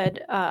you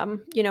said,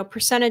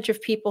 percentage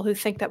of people who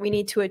think that we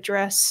need to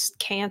address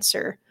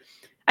cancer,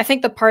 I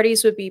think the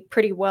parties would be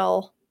pretty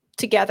well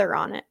together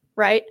on it,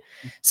 right?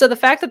 So the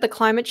fact that the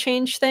climate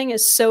change thing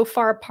is so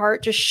far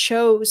apart just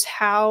shows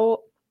how,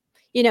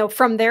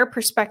 from their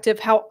perspective,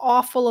 how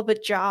awful of a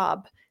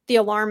job the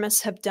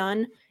alarmists have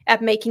done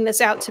at making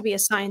this out to be a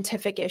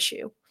scientific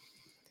issue.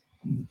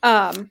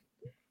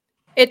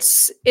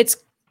 It's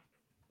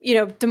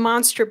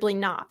demonstrably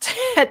not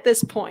at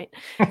this point.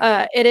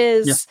 It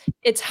is, yeah.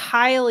 It's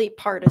highly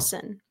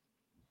partisan,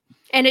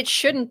 and it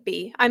shouldn't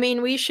be. I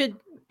mean,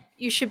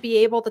 you should be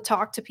able to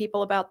talk to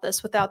people about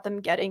this without them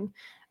getting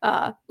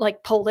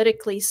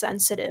politically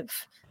sensitive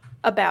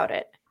about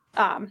it.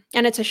 And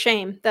it's a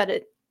shame that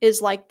it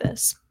is like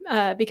this,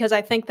 because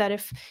I think that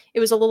if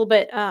it was a little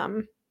bit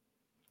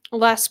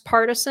less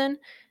partisan,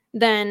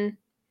 then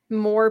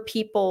more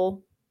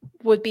people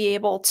would be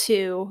able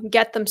to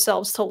get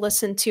themselves to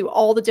listen to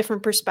all the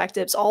different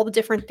perspectives, all the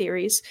different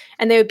theories,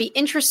 and they would be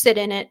interested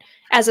in it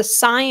as a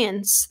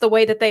science the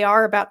way that they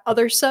are about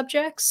other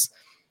subjects.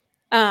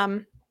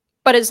 But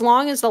as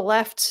long as the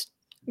left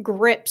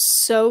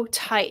grips so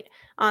tight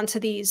onto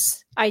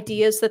these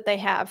ideas that they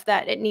have,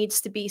 that it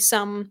needs to be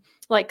some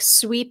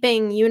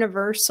sweeping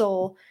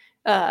universal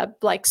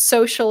like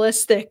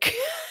socialistic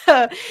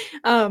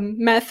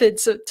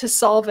methods to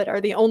solve it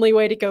are the only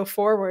way to go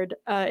forward.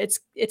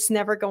 It's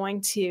never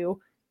going to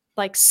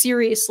like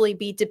seriously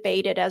be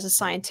debated as a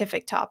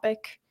scientific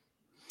topic.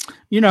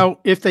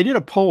 If they did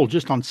a poll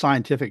just on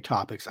scientific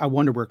topics, I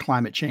wonder where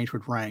climate change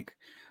would rank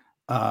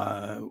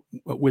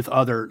with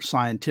other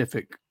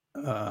scientific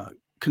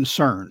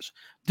concerns.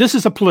 This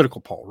is a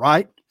political poll,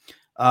 right?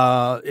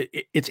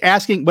 It's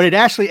asking, what it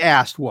actually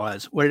asked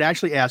was,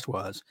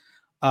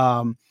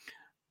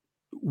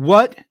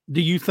 what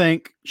do you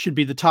think should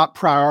be the top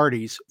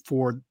priorities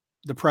for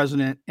the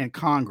president and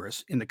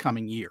Congress in the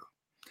coming year?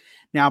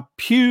 Now,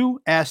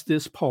 Pew asked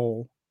this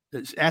poll,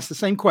 asked the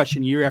same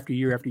question year after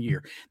year after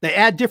year. They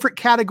add different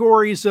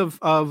categories of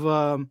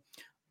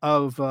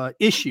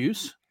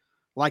issues,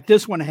 like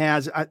this one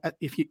has.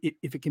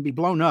 If it can be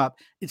blown up,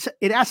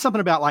 it asks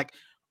something about like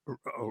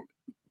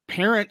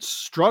parents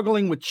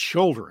struggling with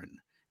children.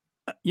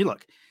 You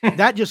look,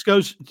 that just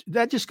goes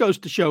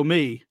to show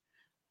me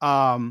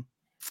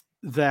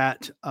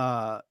that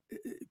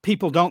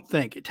people don't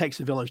think it takes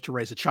a village to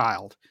raise a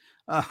child.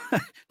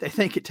 They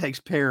think it takes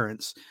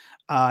parents,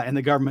 and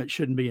the government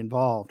shouldn't be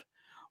involved.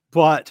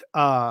 But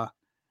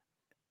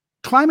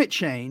climate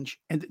change,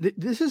 and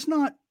this is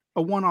not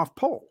a one-off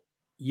poll.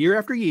 Year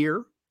after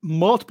year,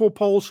 multiple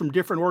polls from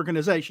different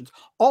organizations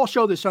all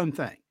show the same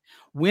thing.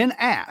 When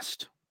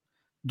asked,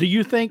 do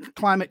you think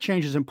climate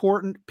change is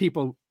important?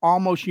 People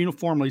almost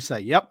uniformly say,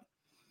 yep.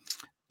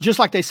 Just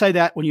like they say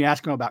that when you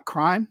ask them about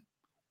crime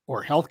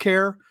or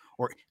healthcare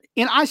or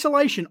in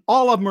isolation,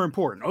 all of them are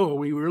important. Oh,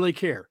 we really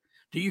care.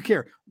 Do you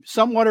care?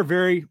 Somewhat are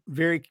very,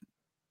 very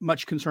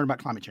much concerned about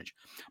climate change.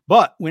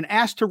 But when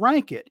asked to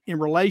rank it in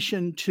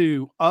relation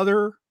to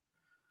other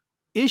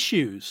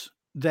issues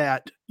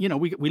that,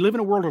 we live in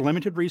a world of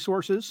limited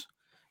resources,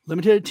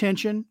 limited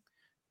attention,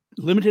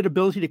 limited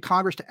ability to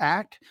Congress to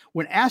act.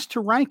 When asked to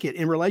rank it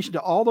in relation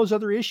to all those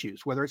other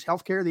issues, whether it's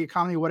healthcare, the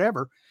economy,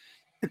 whatever,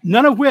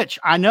 none of which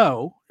I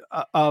know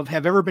of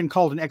have ever been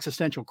called an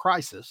existential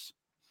crisis.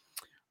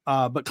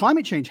 But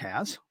climate change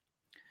has.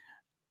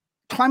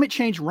 Climate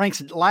change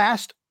ranks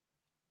last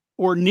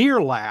or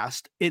near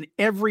last in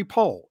every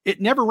poll.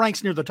 It never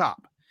ranks near the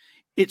top.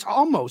 It's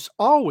almost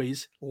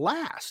always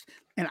last.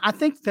 And I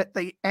think that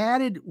they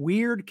added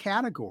weird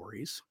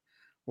categories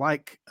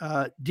like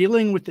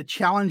dealing with the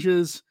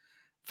challenges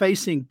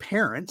facing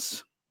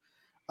parents,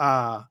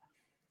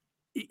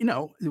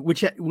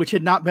 which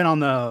had not been on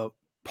the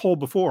poll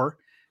before,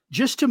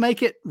 just to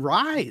make it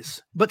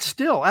rise. But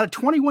still, out of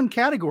 21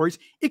 categories,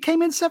 it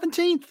came in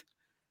 17th.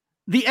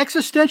 The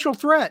existential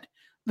threat,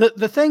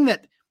 the thing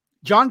that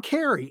John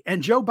Kerry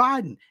and Joe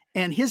Biden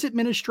and his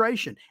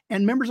administration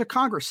and members of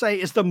Congress say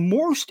is the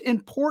most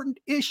important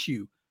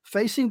issue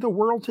facing the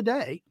world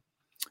today,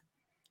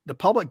 the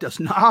public does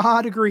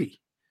not agree.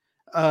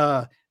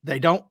 They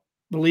don't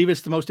believe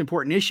it's the most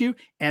important issue.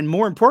 And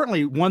more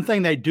importantly, one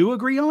thing they do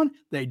agree on,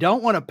 they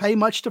don't want to pay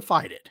much to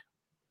fight it.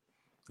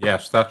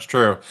 Yes, that's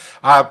true.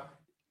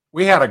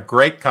 We had a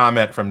great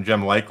comment from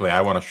Jim Lakely I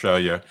want to show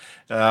you.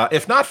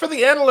 If not for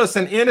the endless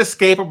and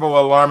inescapable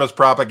alarmist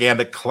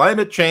propaganda,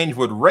 climate change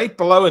would rate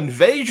below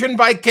invasion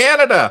by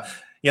Canada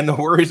in the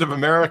worries of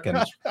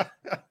Americans.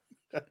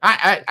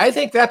 I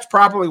think that's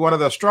probably one of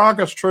the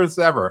strongest truths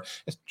ever.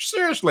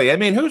 Seriously, I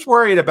mean, who's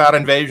worried about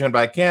invasion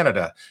by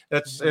Canada?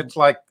 It's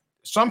like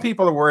some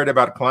people are worried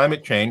about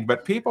climate change,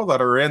 but people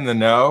that are in the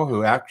know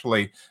who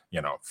actually,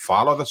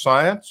 follow the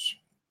science,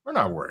 we're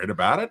not worried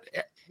about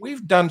it.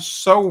 We've done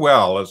so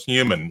well as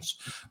humans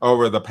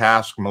over the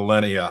past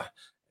millennia,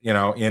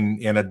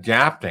 in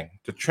adapting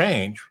to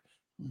change.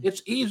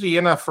 It's easy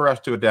enough for us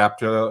to adapt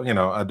to,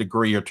 a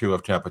degree or two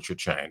of temperature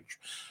change.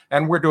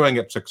 And we're doing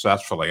it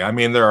successfully. I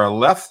mean, there are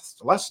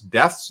less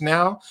deaths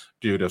now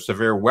due to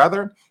severe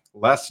weather,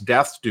 less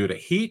deaths due to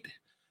heat,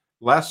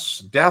 less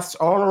deaths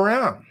all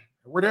around.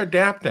 We're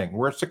adapting.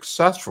 We're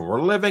successful.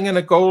 We're living in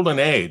a golden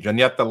age. And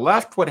yet the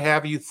left would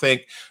have you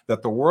think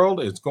that the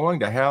world is going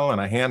to hell in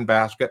a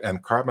handbasket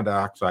and carbon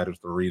dioxide is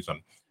the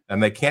reason.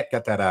 And they can't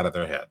get that out of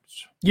their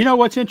heads. You know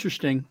what's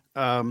interesting?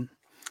 I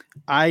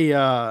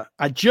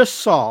just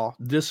saw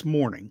this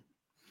morning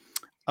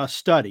a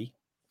study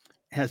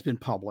has been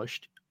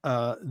published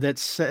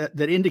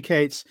that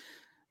indicates.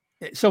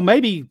 So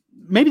maybe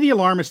the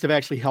alarmists have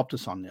actually helped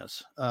us on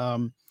this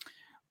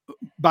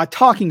by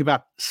talking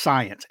about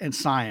science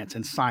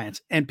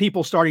and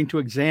people starting to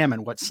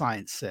examine what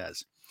science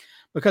says.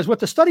 Because what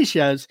the study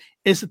says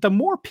is that the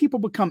more people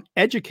become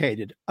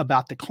educated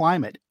about the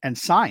climate and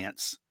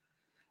science,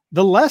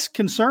 the less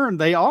concerned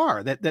they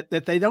are that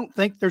they don't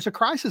think there's a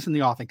crisis in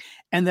the offing,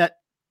 and that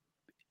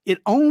it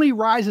only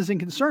rises in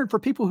concern for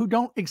people who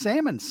don't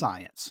examine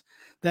science.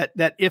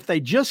 That if they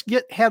just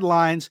get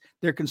headlines,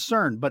 they're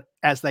concerned, but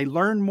as they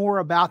learn more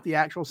about the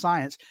actual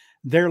science,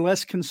 they're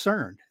less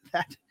concerned.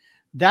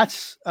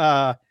 That's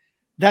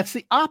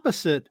the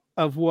opposite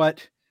of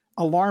what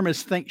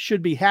alarmists think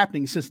should be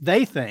happening, since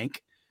they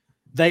think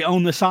they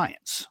own the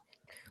science.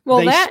 Well,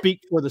 they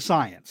speak for the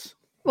science.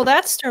 Well,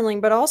 that's Sterling,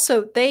 but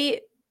also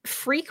they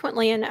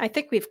frequently, and I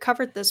think we've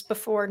covered this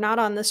before, not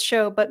on this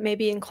show, but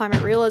maybe in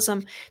Climate Realism,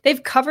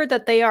 they've covered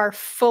that they are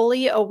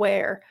fully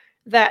aware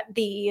that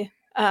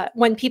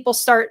when people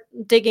start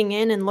digging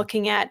in and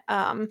looking at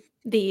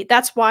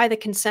that's why the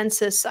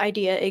consensus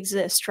idea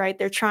exists, right?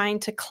 They're trying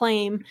to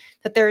claim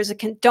that there is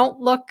don't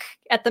look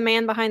at the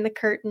man behind the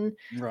curtain.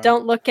 Right.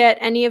 Don't look at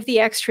any of the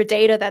extra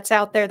data that's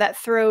out there that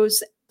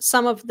throws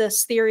some of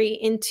this theory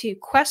into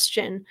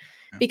question,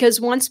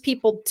 because once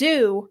people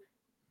do,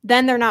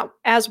 then they're not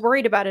as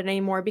worried about it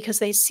anymore, because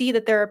they see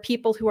that there are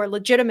people who are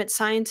legitimate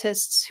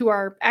scientists who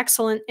are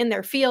excellent in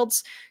their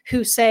fields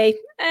who say,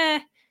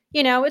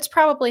 it's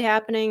probably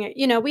happening.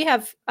 We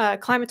have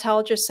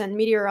climatologists and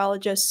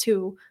meteorologists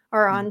who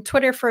are on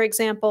Twitter, for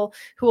example,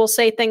 who will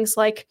say things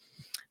like,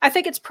 I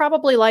think it's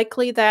probably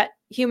likely that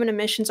human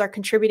emissions are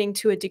contributing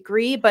to a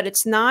degree, but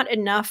it's not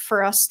enough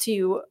for us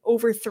to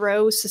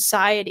overthrow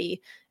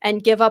society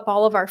and give up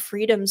all of our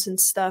freedoms and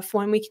stuff,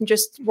 when we can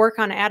just work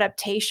on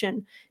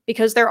adaptation,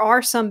 because there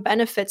are some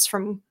benefits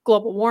from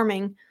global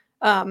warming,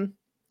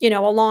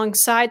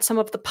 alongside some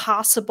of the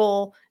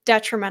possible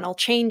detrimental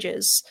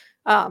changes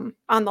on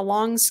the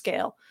long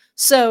scale.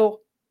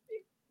 So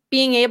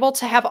being able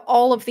to have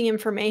all of the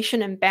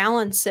information and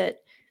balance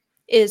it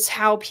is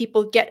how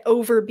people get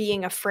over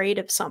being afraid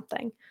of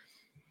something.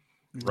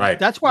 Right.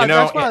 That's why.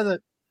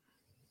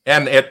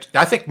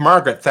 I think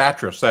Margaret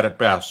Thatcher said it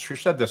best. She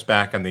said this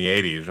back in the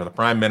 80s, or the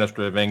Prime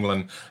Minister of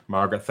England,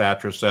 Margaret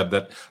Thatcher, said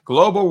that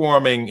global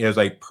warming is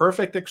a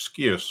perfect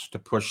excuse to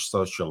push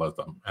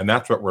socialism. And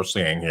that's what we're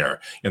seeing here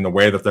in the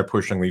way that they're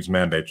pushing these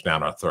mandates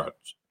down our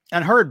throats.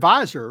 And her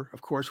advisor,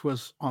 of course,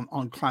 was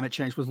on climate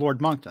change was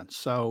Lord Monckton.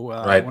 So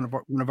right.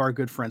 one of our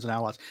good friends and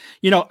allies.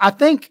 I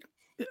think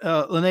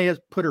Linnea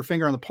put her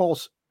finger on the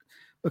pulse,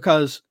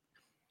 because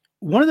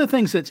one of the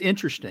things that's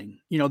interesting,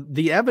 you've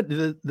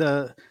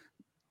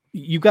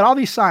got all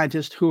these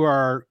scientists who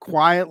are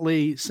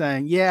quietly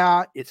saying,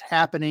 yeah, it's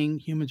happening.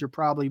 Humans are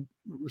probably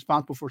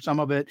responsible for some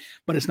of it,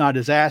 but it's not a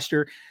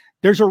disaster.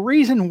 There's a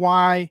reason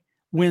why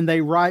when the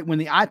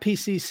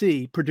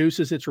IPCC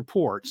produces its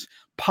reports,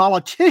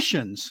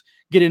 politicians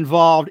get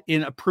involved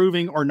in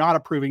approving or not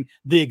approving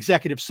the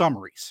executive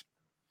summaries.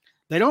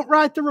 They don't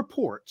write the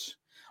reports,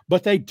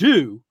 but they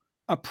do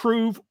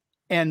approve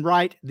and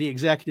write the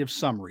executive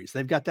summaries.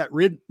 They've got that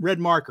red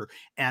marker.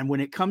 And when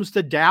it comes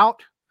to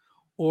doubt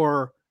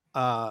or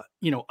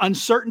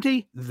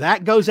uncertainty,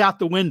 that goes out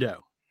the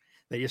window.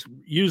 They just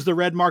use the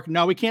red marker.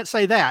 No, we can't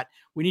say that.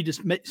 We need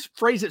to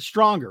phrase it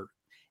stronger.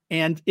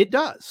 And it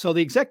does. So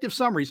the executive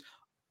summaries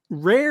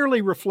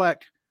rarely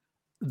reflect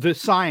the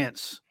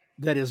science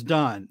that is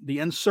done, the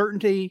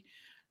uncertainty,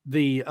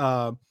 the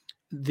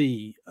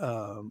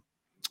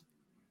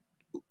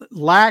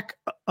lack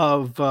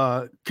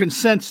of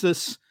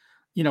consensus,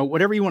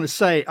 whatever you want to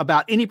say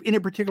about any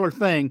particular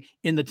thing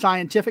in the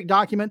scientific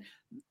document.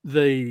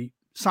 The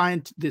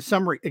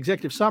summary,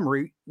 executive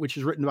summary, which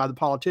is written by the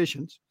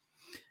politicians,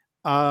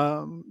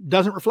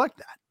 doesn't reflect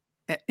that.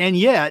 And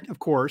yet, of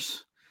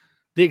course,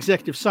 the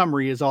executive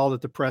summary is all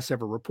that the press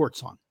ever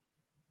reports on.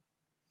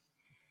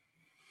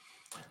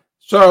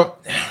 So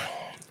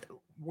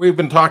we've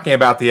been talking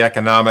about the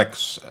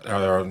economics,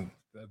 and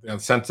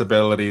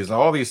sensibilities,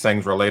 all these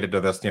things related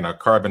to this,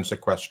 carbon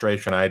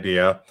sequestration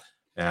idea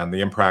and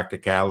the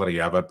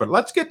impracticality of it. But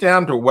let's get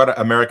down to what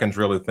Americans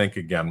really think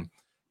again.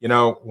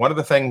 One of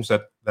the things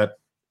that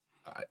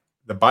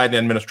the Biden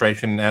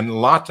administration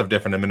and lots of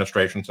different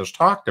administrations has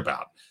talked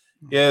about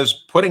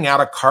is putting out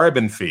a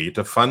carbon fee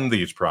to fund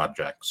these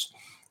projects.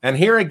 And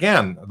here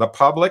again, the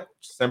public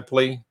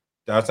simply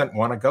doesn't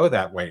want to go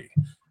that way.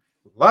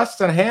 Less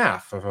than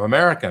half of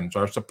Americans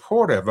are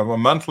supportive of a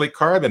monthly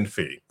carbon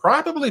fee,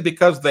 probably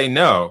because they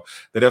know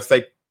that if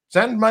they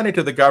send money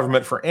to the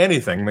government for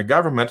anything, the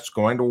government's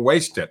going to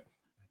waste it,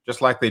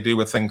 just like they do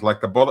with things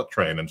like the bullet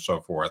train and so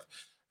forth.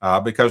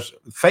 Because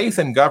faith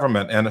in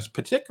government, and it's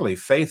particularly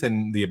faith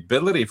in the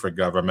ability for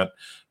government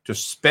to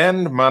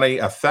spend money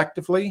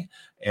effectively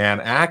and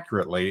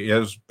accurately,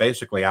 is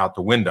basically out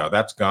the window.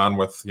 That's gone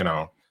with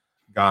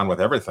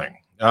everything.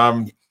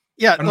 And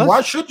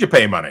why should you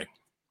pay money?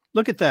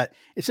 Look at that.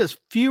 It says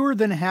fewer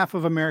than half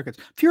of Americans.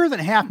 Fewer than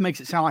half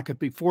makes it sound like it'd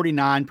be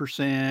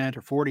 49%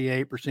 or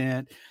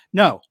 48%.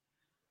 No,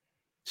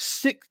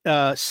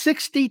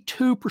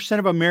 62%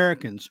 of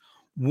Americans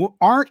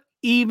aren't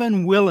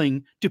even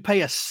willing to pay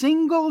a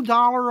single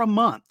dollar a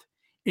month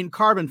in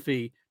carbon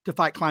fee to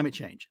fight climate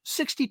change.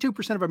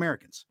 62% of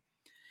Americans.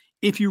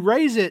 If you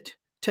raise it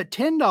to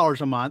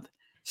 $10 a month,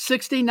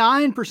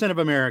 69% of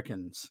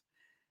Americans.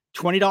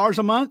 $20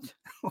 a month?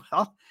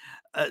 Well,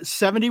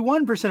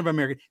 71% of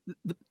Americans.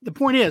 The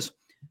point is,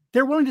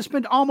 they're willing to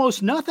spend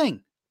almost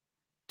nothing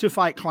to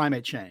fight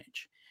climate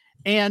change.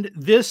 And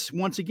this,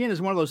 once again,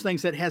 is one of those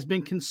things that has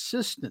been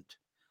consistent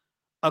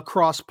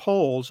across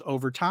polls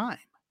over time.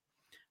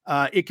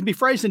 It can be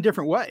phrased in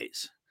different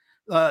ways.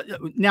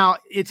 Now,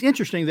 it's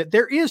interesting that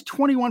there is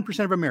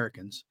 21% of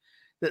Americans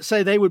that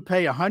say they would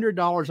pay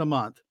 $100 a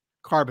month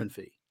carbon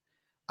fee.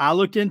 I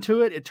looked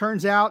into it. It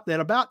turns out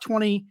that about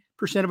 20%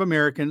 of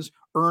Americans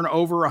earn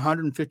over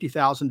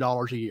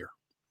 $150,000 a year.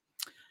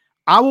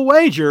 I will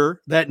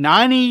wager that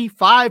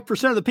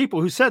 95% of the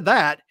people who said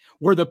that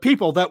were the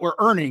people that were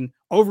earning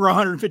over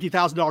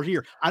 $150,000 a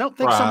year. I don't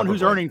think someone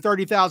who's earning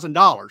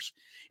 $30,000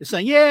 is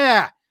saying,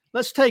 yeah,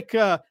 let's take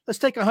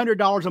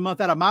 $100 a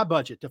month out of my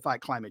budget to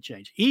fight climate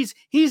change. He's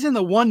in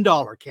the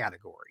 $1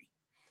 category.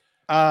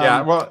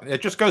 Yeah, well,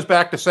 it just goes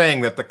back to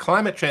saying that the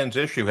climate change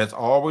issue has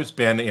always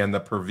been in the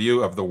purview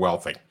of the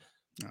wealthy.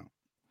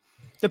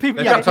 The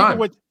people,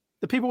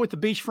 the people with the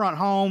beachfront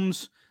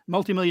homes,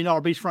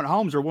 multi-million-dollar beachfront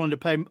homes, are willing to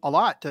pay a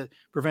lot to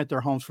prevent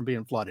their homes from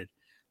being flooded,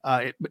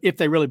 if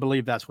they really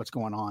believe that's what's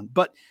going on.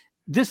 But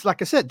this,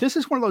 like I said, this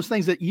is one of those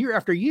things that year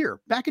after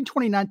year. Back in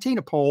 2019,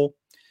 a poll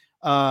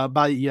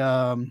by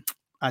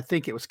I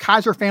think it was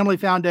Kaiser Family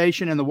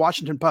Foundation and the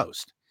Washington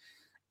Post,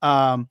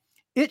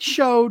 it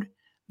showed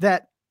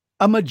that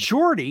a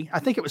majority, I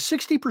think it was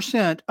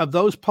 60% of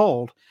those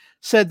polled,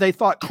 said they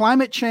thought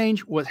climate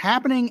change was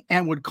happening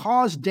and would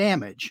cause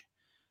damage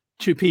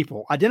to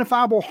people,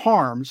 identifiable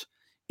harms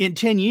in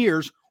 10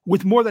 years,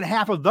 with more than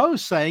half of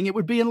those saying it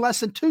would be in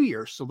less than 2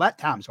 years. So that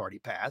time's already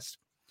passed.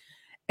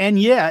 And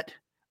yet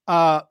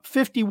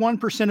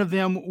 51% of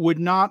them would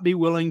not be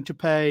willing to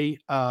pay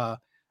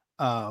 $10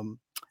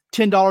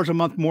 a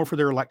month more for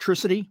their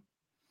electricity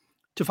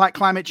to fight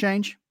climate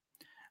change.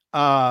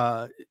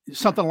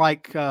 Something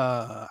like,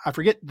 I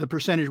forget the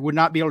percentage, would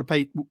not be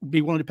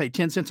willing to pay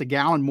 10 cents a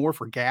gallon more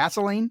for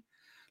gasoline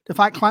to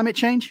fight climate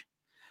change.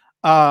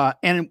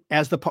 And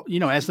as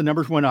the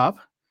numbers went up,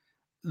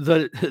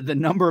 the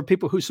number of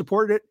people who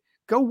supported it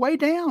go way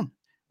down.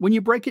 When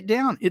you break it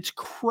down, it's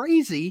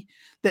crazy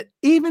that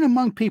even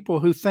among people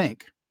who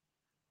think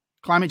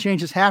climate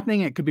change is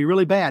happening, it could be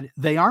really bad,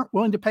 they aren't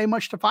willing to pay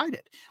much to fight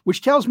it,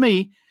 which tells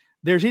me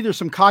there's either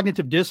some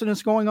cognitive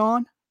dissonance going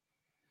on,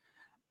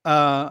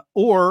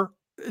 or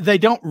they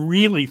don't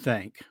really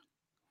think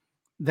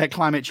that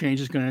climate change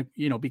is going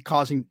to, be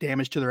causing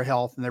damage to their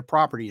health and their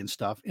property and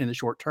stuff in the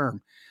short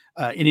term,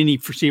 in any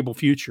foreseeable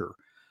future.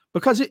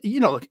 Because,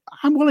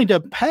 I'm willing to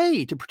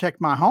pay to protect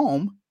my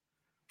home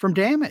from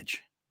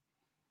damage,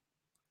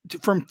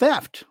 from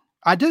theft.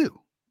 I do.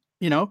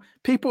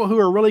 People who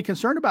are really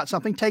concerned about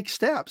something take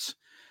steps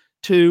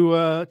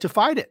to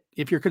fight it.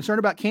 If you're concerned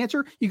about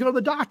cancer, you go to the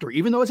doctor,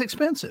 even though it's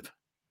expensive.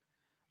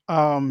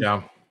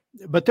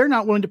 But they're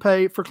not willing to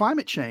pay for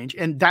climate change.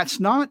 And that's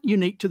not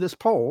unique to this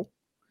poll.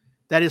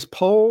 That is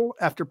poll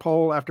after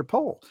poll after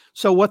poll.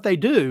 So what they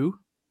do,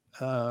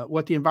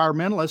 what the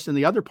environmentalists and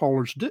the other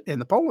pollers do,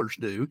 and the pollers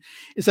do,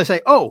 is they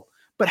say, oh,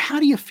 but how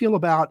do you feel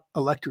about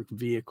electric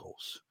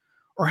vehicles?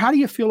 Or how do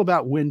you feel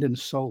about wind and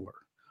solar?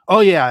 Oh,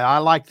 yeah, I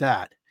like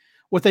that.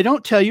 What they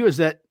don't tell you is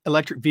that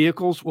electric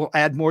vehicles will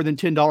add more than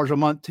 $10 a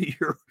month to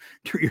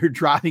your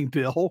driving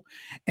bill.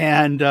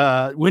 And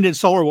wind and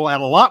solar will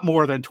add a lot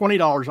more than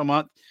 $20 a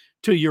month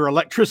to your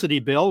electricity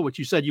bill, which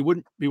you said you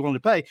wouldn't be willing to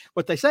pay.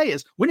 What they say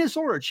is wind and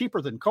solar are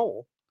cheaper than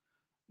coal.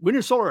 Wind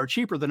and solar are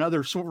cheaper than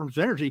other sources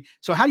of energy.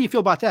 So how do you feel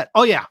about that?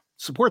 Oh, yeah,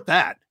 support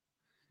that.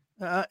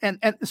 And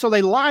so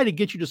they lie to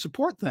get you to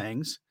support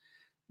things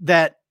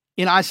that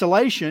in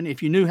isolation,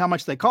 if you knew how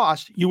much they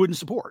cost, you wouldn't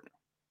support.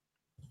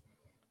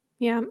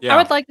 Yeah. I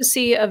would like to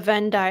see a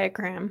Venn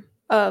diagram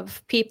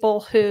of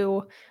people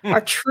who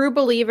are true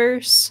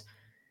believers,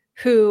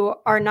 who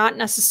are not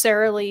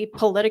necessarily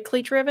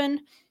politically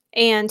driven,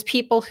 and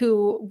people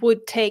who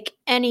would take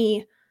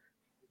any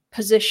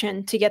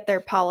position to get their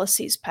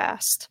policies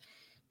passed.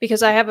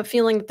 Because I have a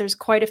feeling that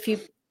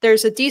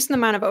there's a decent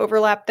amount of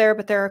overlap there,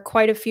 but there are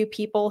quite a few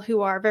people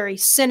who are very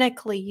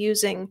cynically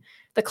using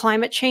the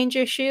climate change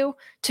issue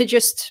to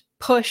just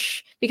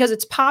push, because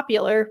it's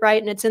popular,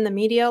 right? And it's in the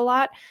media a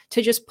lot,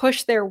 to just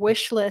push their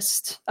wish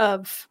list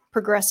of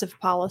progressive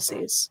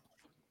policies.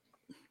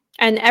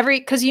 And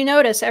because you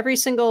notice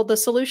the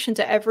solution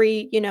to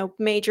every,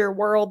 major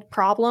world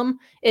problem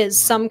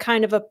is some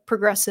kind of a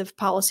progressive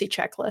policy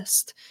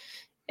checklist.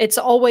 It's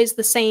always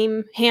the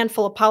same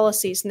handful of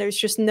policies, and there's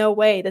just no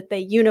way that they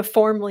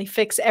uniformly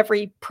fix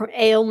every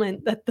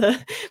ailment that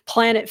the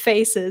planet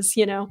faces,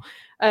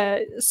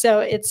 so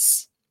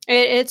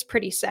it's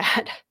pretty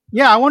sad.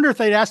 Yeah, I wonder if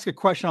they'd ask a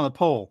question on the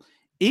poll.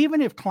 Even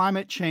if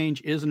climate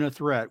change isn't a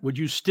threat, would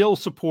you still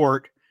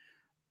support,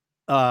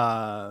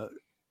 whatever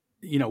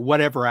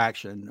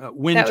action,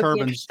 wind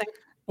turbines,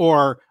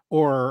 or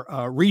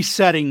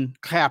resetting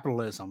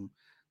capitalism,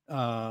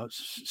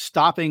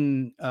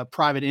 stopping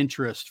private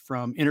interest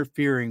from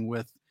interfering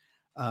with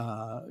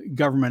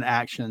government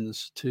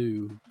actions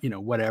to,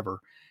 whatever?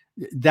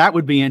 That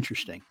would be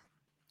interesting.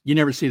 You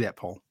never see that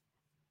poll.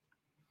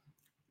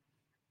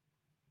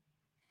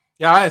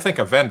 Yeah, I think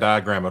a Venn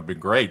diagram would be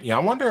great. Yeah, I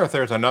wonder if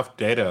there's enough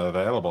data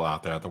available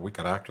out there that we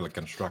could actually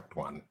construct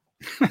one.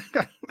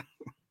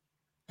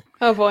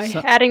 Oh boy,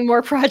 adding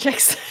more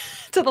projects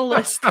to the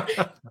list.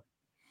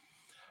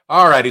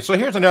 All righty, so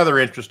here's another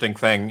interesting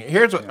thing.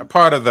 Here's a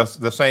part of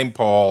the same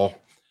poll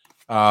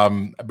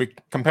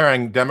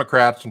comparing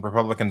Democrats and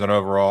Republicans and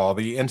overall,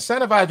 the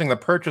incentivizing the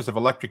purchase of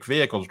electric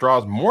vehicles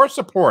draws more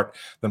support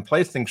than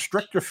placing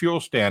stricter fuel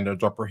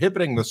standards or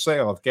prohibiting the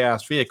sale of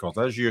gas vehicles.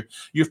 As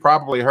you've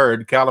probably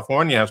heard,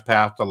 California has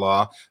passed a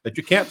law that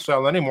you can't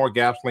sell any more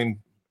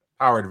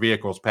gasoline-powered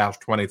vehicles past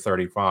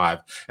 2035.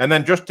 And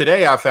then just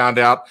today, I found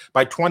out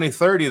by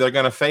 2030, they're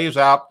going to phase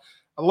out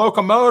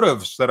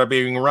locomotives that are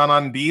being run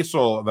on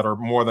diesel that are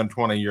more than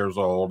 20 years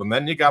old. And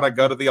then you got to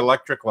go to the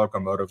electric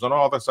locomotives and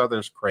all this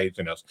other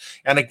craziness.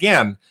 And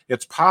again,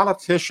 it's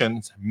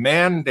politicians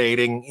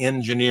mandating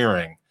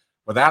engineering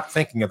without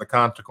thinking of the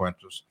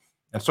consequences.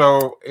 And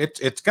so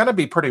it's going to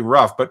be pretty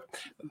rough. But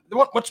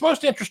what's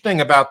most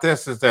interesting about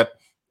this is that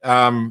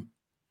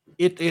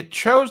it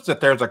shows that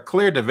there's a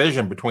clear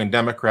division between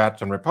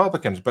Democrats and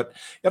Republicans, but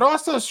it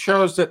also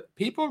shows that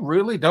people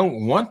really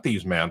don't want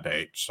these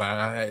mandates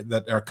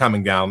that are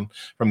coming down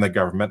from the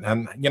government.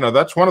 And,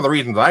 that's one of the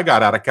reasons I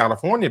got out of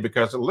California,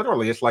 because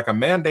it's like a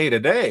mandate a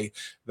day.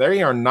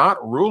 They are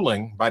not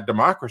ruling by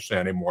democracy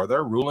anymore.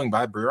 They're ruling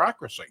by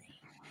bureaucracy.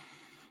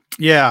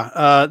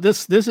 Yeah,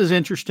 this is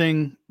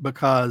interesting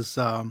because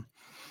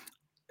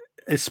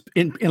it's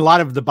in a lot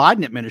of the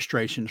Biden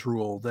administration's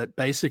rule that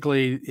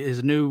basically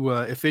his new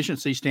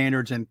efficiency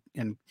standards and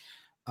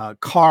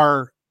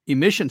car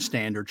emission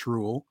standards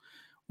rule,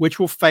 which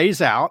will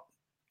phase out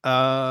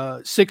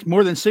more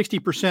than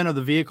 60% of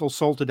the vehicles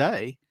sold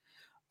today.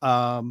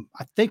 I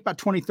think by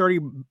 2030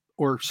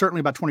 or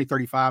certainly by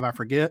 2035, I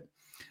forget.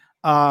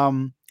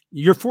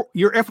 Your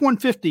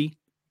F-150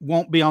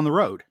 won't be on the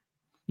road.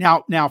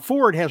 Now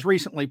Ford has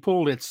recently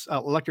pulled its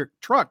electric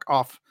truck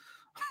off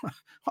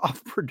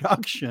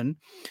production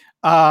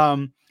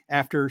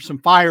after some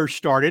fires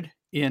started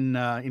in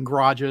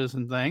garages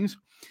and things,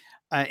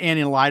 and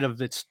in light of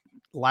its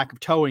lack of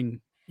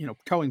towing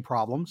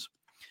problems.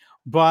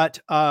 But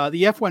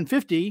the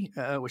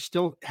F-150, which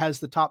still has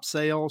the top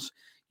sales,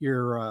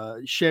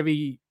 your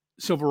Chevy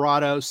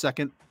Silverado,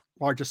 second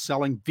largest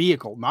selling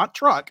vehicle, not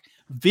truck,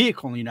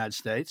 vehicle in the United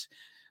States.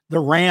 The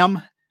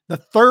Ram, the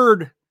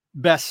third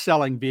best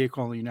selling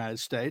vehicle in the United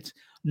States.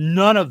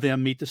 None of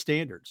them meet the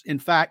standards. In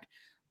fact,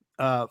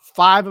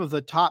 5 of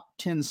the top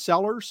 10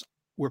 sellers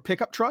were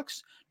pickup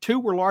trucks. 2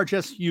 were large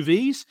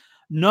SUVs.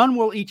 None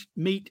will each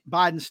meet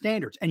Biden's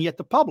standards. And yet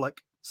the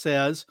public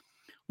says,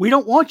 we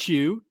don't want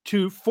you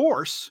to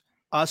force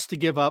us to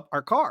give up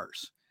our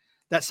cars.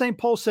 That same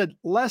poll said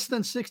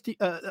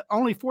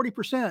only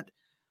 40%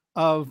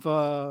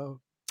 of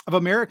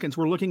Americans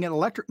would be looking at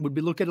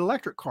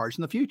electric cars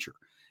in the future.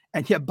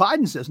 And yet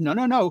Biden says,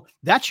 no,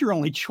 that's your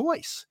only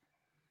choice.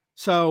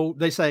 So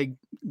they say,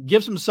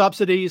 give some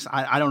subsidies.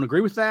 I don't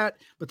agree with that,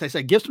 but they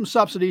say, give some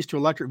subsidies to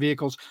electric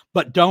vehicles,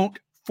 but don't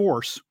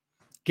force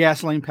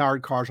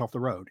gasoline-powered cars off the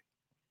road.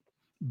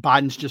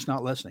 Biden's just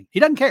not listening.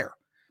 He doesn't care,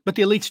 but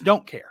the elites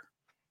don't care.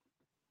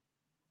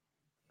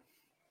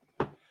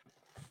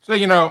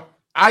 So,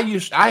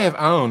 I have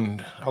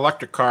owned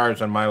electric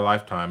cars in my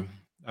lifetime,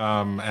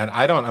 and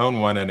I don't own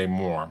one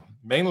anymore,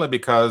 mainly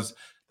because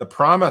the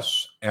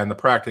promise and the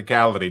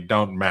practicality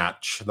don't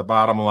match. The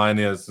bottom line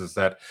is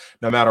that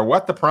no matter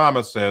what the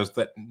promise is,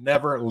 that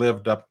never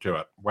lived up to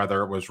it,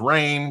 whether it was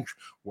range,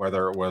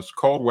 whether it was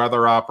cold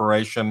weather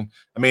operation.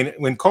 I mean,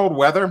 in cold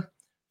weather,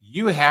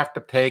 you have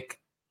to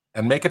take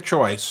and make a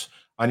choice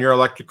on your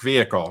electric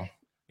vehicle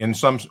in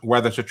some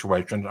weather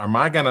situations. Am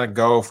I going to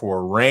go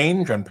for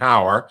range and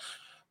power,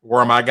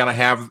 or am I going to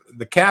have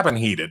the cabin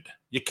heated?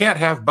 You can't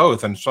have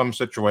both in some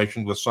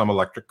situations with some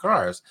electric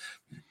cars.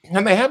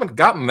 And they haven't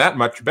gotten that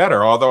much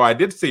better, although I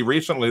did see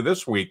recently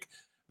this week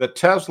that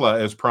Tesla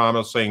is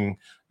promising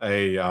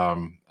a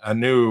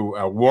new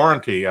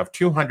warranty of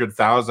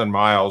 200,000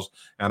 miles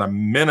and a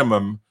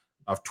minimum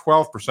of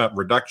 12%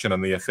 reduction in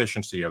the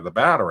efficiency of the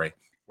battery.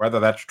 Whether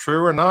that's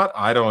true or not,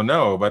 I don't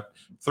know. But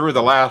through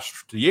the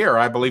last year,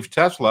 I believe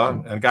Tesla,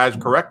 and guys,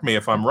 correct me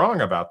if I'm wrong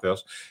about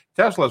this,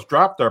 Tesla's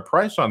dropped their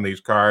price on these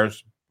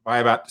cars by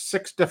about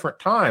 6 different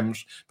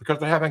times because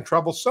they're having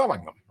trouble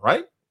selling them,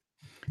 right?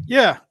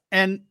 Yeah.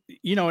 And,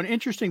 an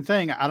interesting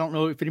thing, I don't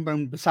know if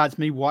anyone besides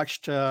me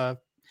watched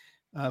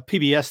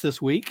PBS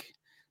this week,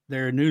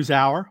 their news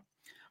hour,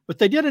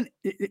 but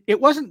it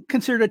wasn't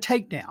considered a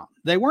takedown.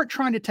 They weren't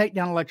trying to take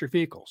down electric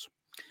vehicles,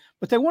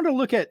 but they wanted to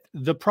look at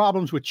the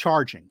problems with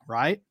charging,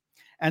 right?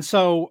 And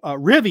so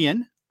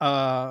Rivian,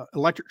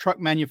 electric truck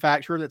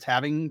manufacturer that's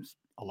having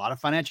a lot of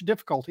financial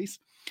difficulties,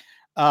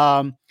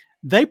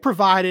 they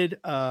provided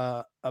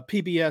a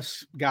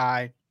PBS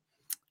guy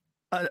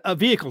a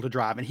vehicle to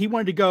drive, and he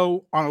wanted to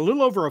go on a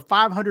little over a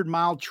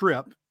 500-mile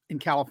trip in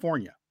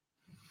California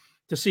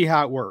to see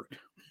how it worked.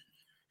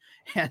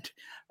 And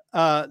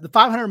the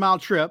 500-mile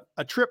trip,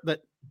 a trip that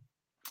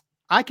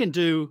I can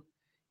do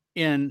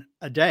in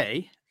a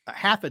day,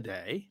 half a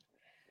day,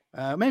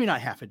 maybe not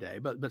half a day,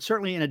 but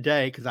certainly in a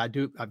day, because I've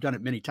done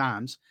it many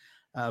times,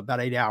 about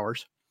 8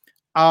 hours.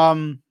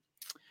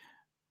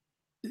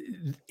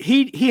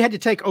 He had to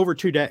take over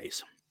 2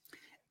 days.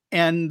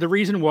 And the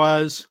reason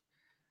was,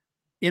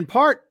 in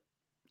part,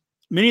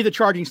 many of the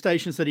charging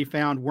stations that he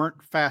found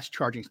weren't fast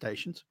charging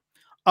stations.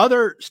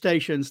 Other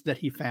stations that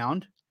he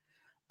found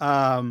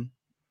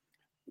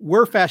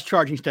were fast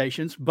charging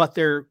stations, but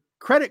their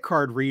credit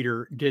card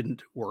reader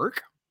didn't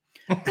work.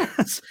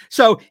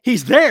 So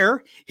he's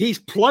there, he's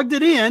plugged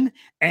it in,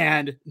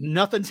 and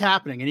nothing's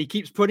happening. And he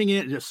keeps putting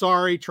in,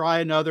 sorry, try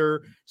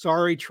another.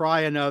 Sorry,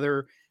 try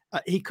another.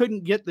 He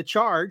couldn't get the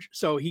charge,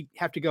 so he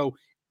have to go.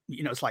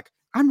 It's like,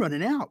 I'm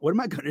running out. What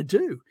am I going to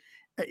do?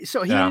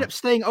 So he ended up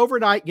staying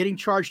overnight, getting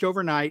charged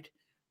overnight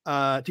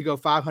to go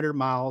 500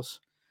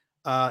 miles.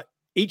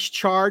 Each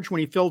charge, when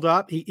he filled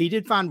up, he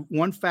did find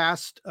one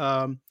fast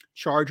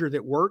charger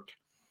that worked.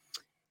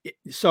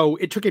 So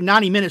it took him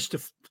 90 minutes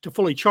to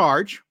fully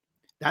charge.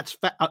 That's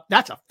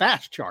a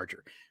fast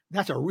charger.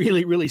 That's a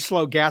really, really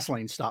slow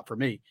gasoline stop for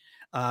me.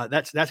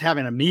 That's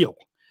having a meal.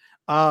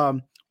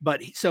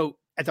 So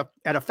at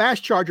a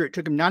fast charger, it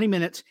took him 90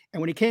 minutes.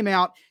 And when he came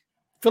out,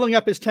 filling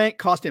up his tank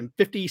cost him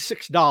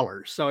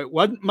 $56. So it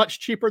wasn't much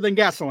cheaper than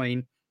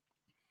gasoline.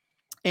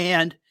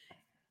 And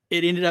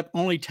it ended up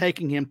only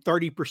taking him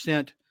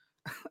 30%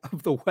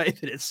 of the way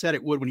that it said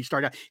it would when he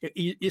started out.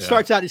 It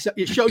starts out,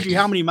 it shows you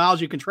how many miles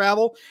you can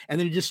travel, and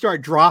then it just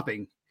started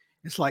dropping.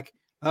 It's like,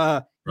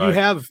 you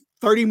have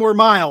 30 more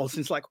miles.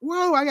 It's like,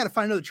 whoa, I got to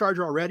find another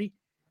charger already.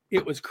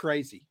 It was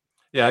crazy.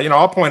 Yeah.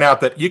 I'll point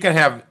out that you can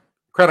have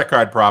credit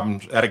card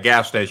problems at a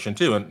gas station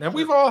too. And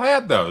we've all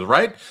had those,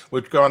 right?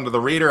 Which go into the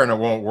reader and it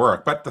won't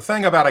work. But the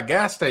thing about a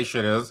gas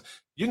station is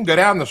you can go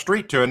down the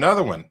street to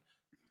another one.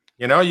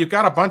 You've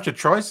got a bunch of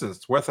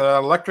choices with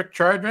electric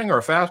charging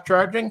or fast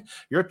charging.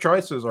 Your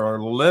choices are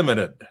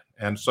limited.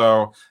 And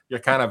so you're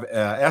kind of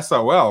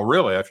SOL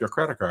really if your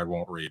credit card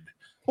won't read.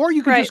 Or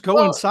you can just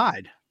go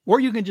inside.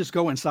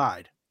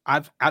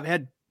 I've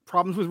had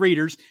problems with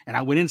readers, and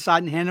I went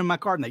inside and handed them my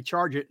card, and they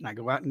charge it, and I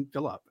go out and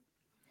fill up.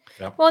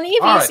 Yep. Well, and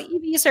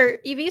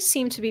EVs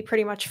seem to be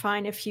pretty much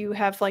fine if you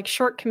have like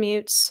short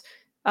commutes.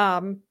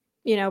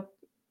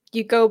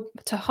 You go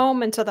to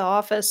home and to the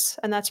office,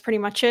 and that's pretty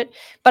much it.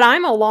 But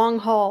I'm a long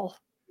haul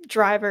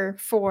driver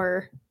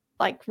for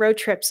like road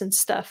trips and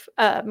stuff.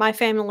 My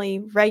family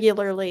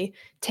regularly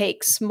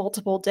takes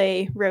multiple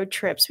day road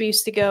trips. We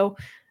used to go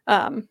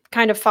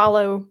kind of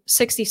follow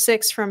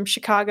 66 from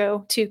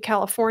Chicago to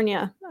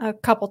California a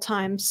couple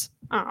times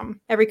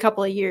every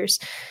couple of years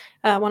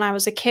when I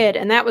was a kid.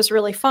 And that was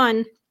really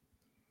fun.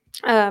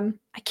 If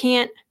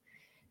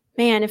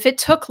it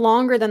took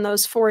longer than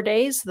those 4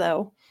 days,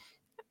 though,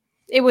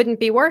 it wouldn't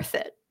be worth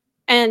it.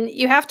 And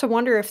you have to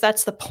wonder if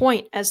that's the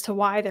point as to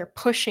why they're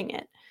pushing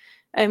it.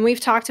 And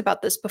we've talked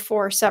about this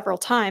before several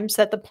times,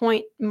 that the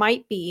point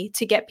might be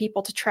to get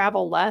people to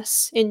travel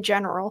less in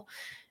general.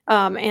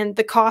 And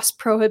the cost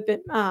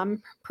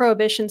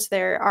prohibitions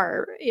there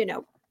are,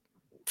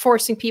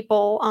 forcing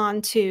people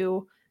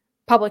onto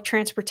public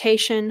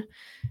transportation.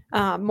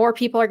 More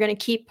people are going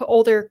to keep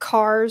older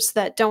cars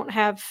that don't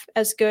have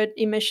as good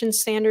emission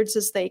standards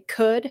as they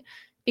could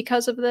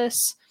because of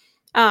this.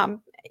 I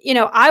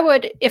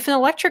would, if an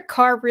electric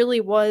car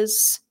really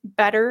was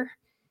better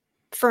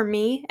for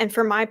me and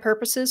for my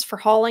purposes, for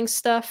hauling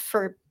stuff,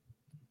 for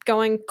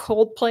going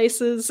cold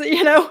places,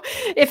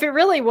 if it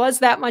really was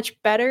that much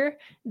better,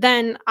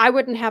 then I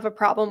wouldn't have a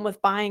problem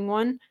with buying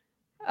one.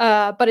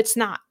 But it's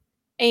not.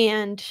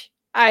 And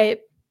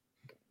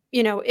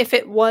if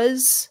it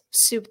was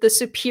the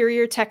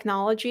superior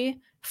technology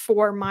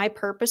for my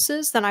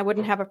purposes, then I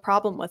wouldn't have a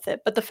problem with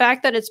it. But the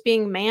fact that it's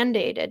being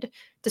mandated,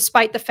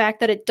 despite the fact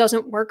that it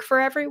doesn't work for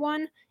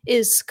everyone,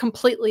 is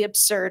completely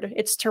absurd.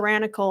 It's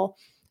tyrannical.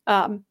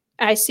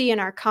 I see in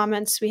our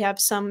comments, we have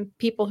some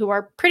people who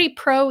are pretty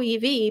pro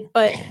EV,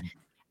 but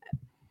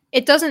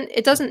it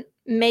doesn't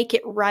make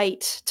it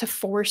right to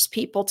force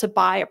people to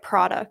buy a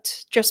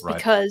product just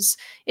because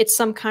it's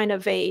some kind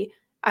of a,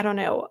 I don't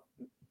know,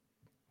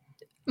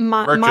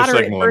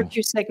 moderate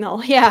virtue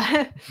signal.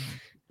 Yeah.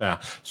 Yeah.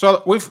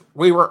 So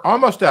we were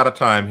almost out of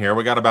time here.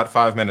 We got about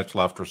 5 minutes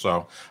left or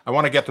so. I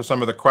want to get to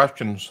some of the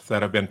questions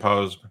that have been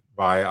posed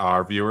by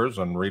our viewers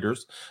and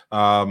readers.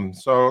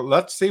 So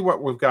let's see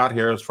what we've got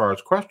here as far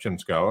as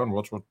questions go, and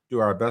we'll do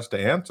our best to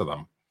answer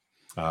them.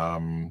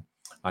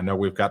 I know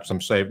we've got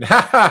some saved.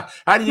 How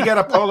do you get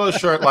a polo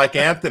shirt like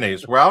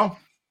Anthony's? Well,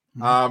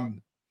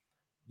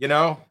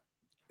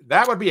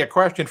 that would be a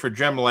question for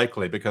Jim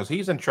Lakely, because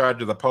he's in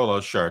charge of the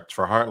polo shirts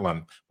for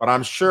Heartland. But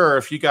I'm sure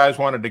if you guys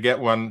wanted to get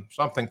one,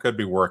 something could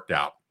be worked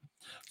out.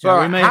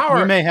 So we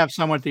may have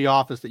someone at the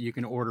office that you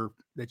can order,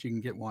 that you can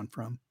get one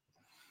from.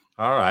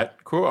 All right,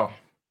 cool.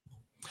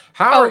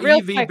 How are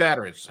EV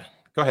batteries?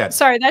 Go ahead.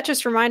 Sorry, that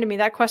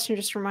question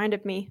just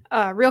reminded me.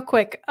 Real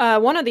quick,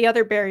 one of the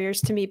other barriers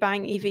to me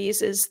buying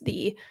EVs is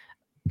the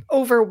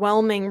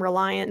overwhelming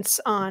reliance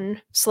on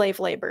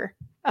slave labor.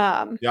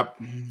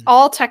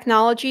 All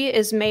technology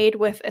is made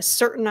with a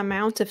certain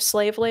amount of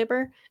slave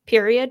labor,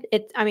 period.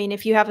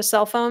 If you have a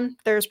cell phone,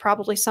 there's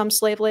probably some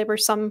slave labor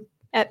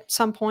at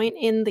some point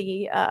in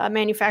the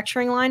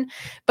manufacturing line,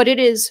 but it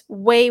is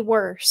way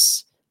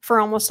worse for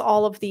almost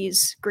all of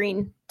these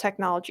green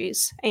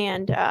technologies,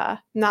 and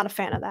not a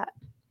fan of that.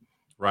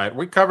 Right.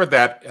 We covered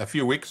that a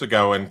few weeks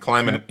ago in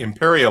Climate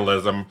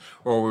Imperialism,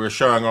 where we were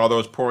showing all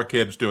those poor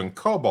kids doing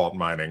cobalt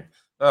mining.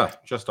 Ugh,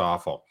 just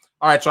awful.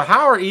 All right. So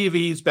how are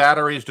EVs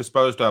batteries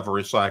disposed of or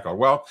recycled?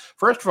 Well,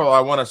 first of all,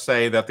 I want to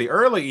say that the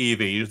early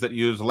EVs that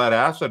use lead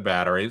acid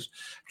batteries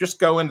just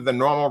go into the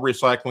normal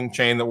recycling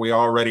chain that we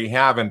already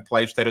have in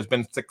place that has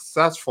been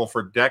successful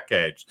for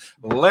decades.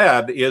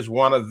 Lead is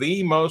one of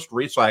the most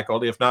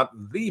recycled, if not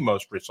the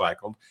most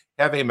recycled,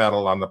 heavy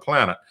metal on the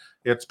planet.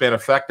 It's been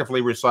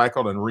effectively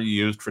recycled and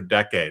reused for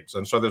decades.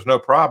 And so there's no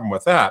problem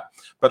with that.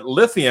 But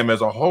lithium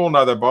is a whole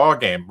nother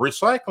ballgame.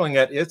 Recycling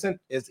it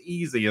isn't as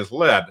easy as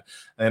lead.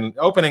 And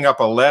opening up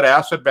a lead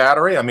acid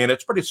battery, I mean,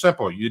 it's pretty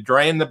simple. You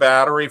drain the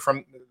battery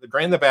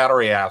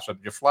acid,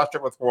 you flush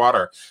it with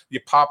water, you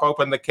pop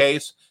open the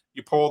case,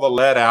 you pull the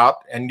lead out,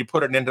 and you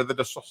put it into the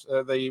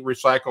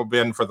recycle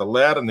bin for the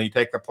lead, and then you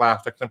take the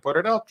plastics and put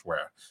it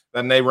elsewhere.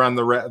 Then they run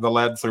the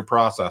lead through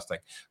processing.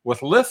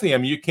 With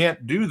lithium, you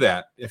can't do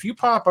that. If you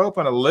pop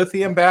open a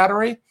lithium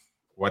battery,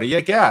 what do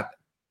you get?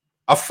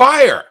 A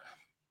fire.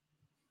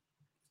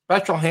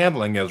 Special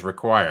handling is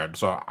required.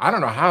 So I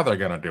don't know how they're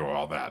going to do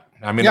all that.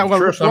 I mean, I'm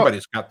sure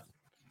somebody's got.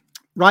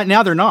 Right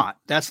now, they're not.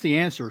 That's the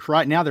answer.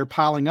 Right now, they're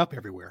piling up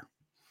everywhere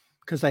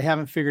because they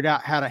haven't figured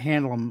out how to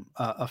handle them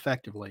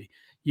effectively.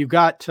 You've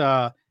got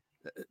the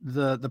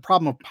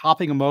problem of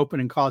popping them open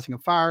and causing a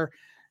fire.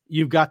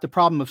 You've got the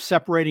problem of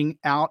separating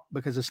out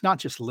because it's not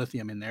just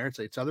lithium in there;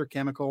 it's other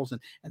chemicals, and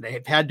they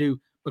have had to,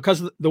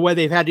 because of the way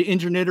they've had to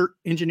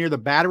engineer the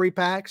battery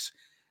packs,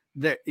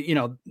 that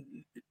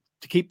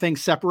to keep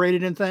things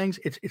separated in things.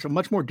 It's a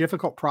much more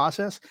difficult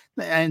process,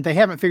 and they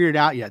haven't figured it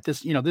out yet.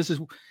 This is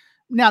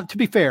now, to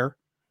be fair,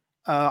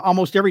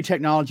 almost every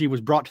technology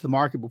was brought to the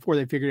market before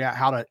they figured out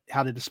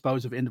how to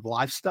dispose of end of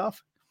life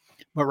stuff.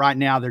 But right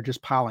now they're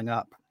just piling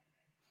up,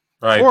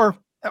 right?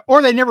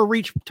 Or they never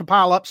reach to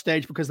pile up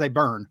stage because they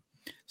burn.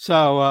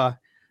 So, all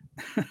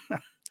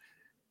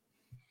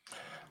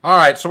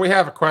right. So we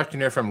have a question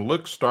here from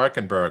Luke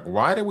Starkenberg.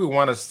 Why do we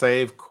want to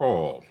save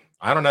coal?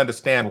 I don't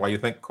understand why you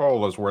think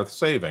coal is worth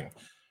saving.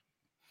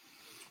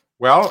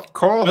 Well,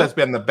 coal has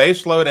been the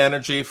baseload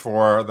energy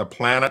for the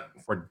planet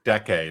for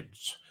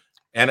decades,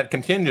 and it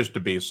continues to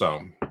be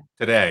so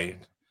today.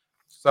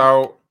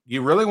 So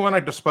you really want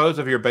to dispose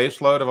of your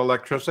baseload of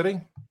electricity?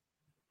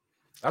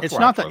 It's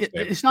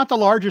not the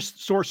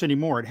largest source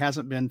anymore. It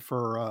hasn't been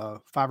for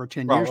 5 or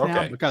 10 years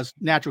now because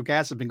natural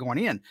gas has been going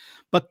in.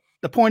 But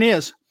the point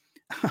is,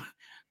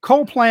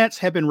 coal plants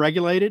have been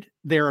regulated.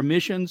 Their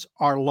emissions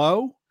are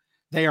low.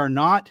 They are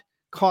not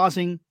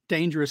causing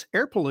dangerous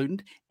air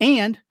pollutant.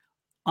 And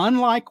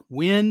unlike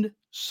wind,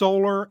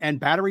 solar, and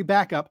battery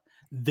backup,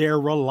 they're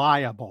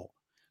reliable.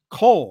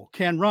 Coal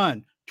can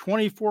run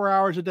 24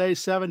 hours a day,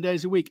 7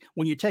 days a week.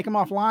 When you take them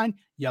offline,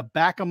 you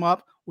back them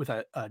up with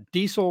a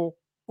diesel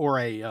or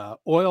a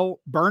oil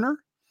burner.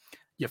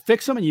 You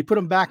fix them and you put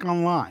them back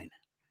online.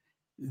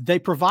 They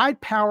provide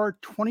power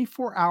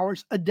 24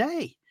 hours a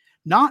day,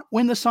 not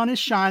when the sun is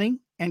shining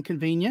and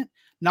convenient,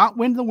 not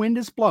when the wind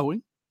is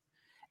blowing.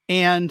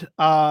 And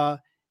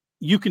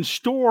you can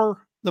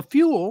store the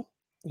fuel,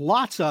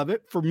 lots of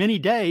it, for many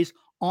days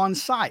on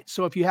site.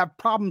 So if you have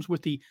problems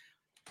with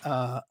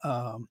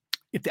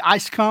if the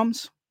ice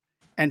comes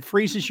and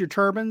freezes your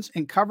turbines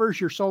and covers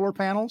your solar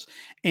panels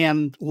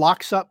and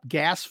locks up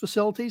gas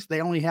facilities, they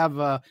only have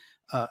a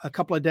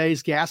couple of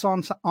days gas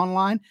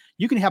online.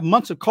 You can have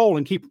months of coal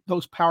and keep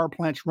those power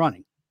plants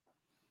running.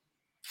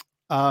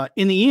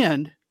 In the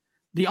end,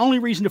 the only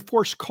reason to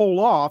force coal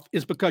off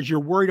is because you're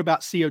worried about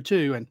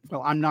CO2. And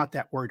well, I'm not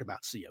that worried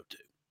about CO2.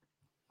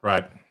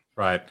 Right.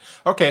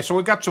 Okay, so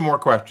we've got some more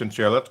questions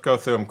here. Let's go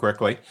through them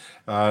quickly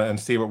and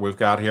see what we've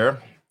got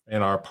here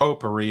in our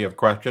potpourri of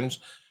questions.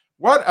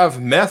 What of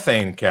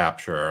methane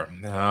capture,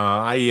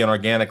 i.e. in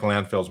organic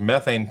landfills?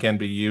 Methane can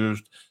be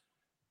used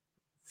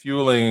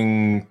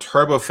fueling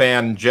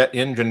turbofan jet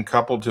engine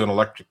coupled to an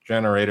electric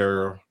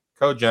generator.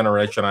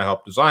 Cogeneration, I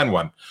helped design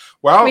one.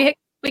 Well,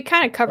 we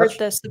kind of covered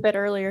this a bit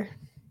earlier.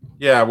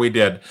 Yeah, we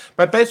did.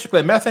 But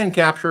basically, methane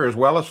capture is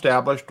well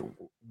established,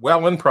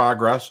 well in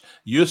progress,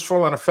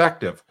 useful and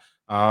effective.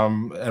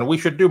 And we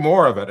should do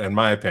more of it, in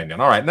my opinion.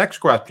 All right, next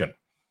question.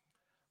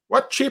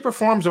 What cheaper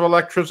forms of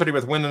electricity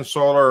with wind and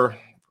solar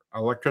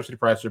electricity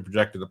prices are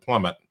projected to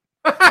plummet?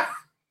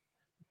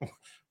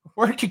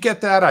 Where did you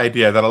get that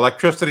idea that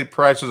electricity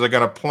prices are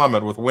going to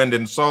plummet with wind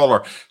and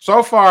solar?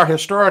 So far,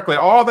 historically,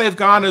 all they've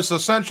gone is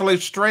essentially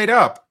straight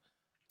up.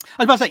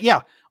 I was about to say,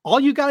 yeah, all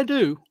you've got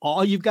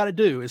to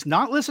do is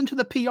not listen to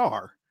the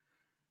PR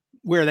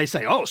where they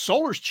say, oh,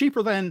 solar's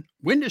cheaper than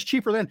wind is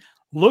cheaper than.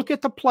 Look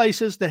at the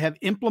places that have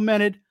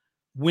implemented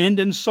wind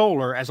and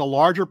solar as a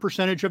larger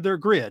percentage of their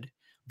grid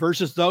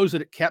versus those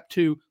that it kept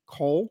to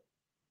coal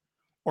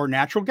or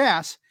natural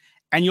gas.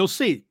 And you'll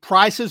see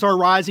prices are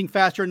rising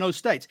faster in those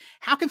states.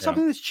 How can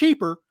something that's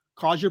cheaper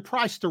cause your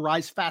price to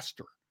rise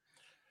faster?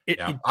 It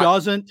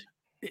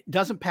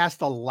doesn't pass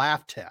the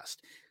laugh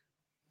test.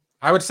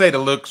 I would say to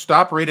Luke,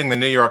 stop reading the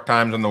New York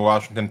Times and the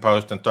Washington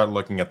Post and start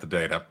looking at the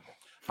data.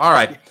 All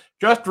right.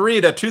 Just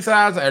read a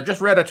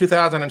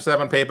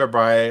 2007 paper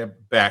by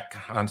Beck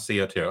on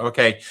CO2.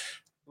 Okay,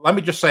 let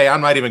me just say, I'm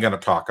not even going to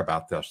talk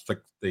about this.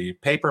 The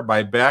paper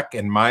by Beck,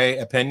 in my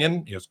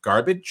opinion, is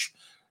garbage.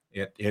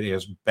 It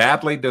is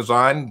badly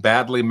designed,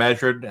 badly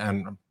measured,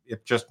 and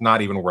it's just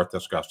not even worth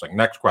discussing.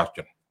 Next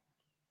question.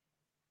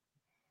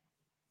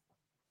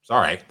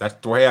 Sorry, that's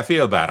the way I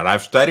feel about it.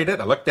 I've studied it,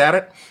 I looked at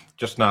it,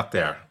 just not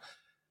there.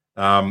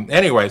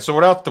 Anyway, so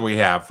what else do we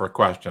have for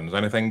questions?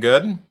 Anything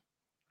good?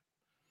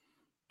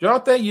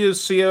 Don't they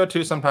use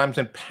CO2 sometimes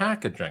in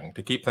packaging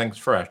to keep things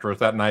fresh, or is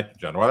that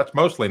nitrogen? Well, that's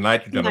mostly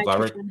nitrogen.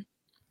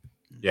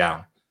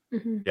 Yeah.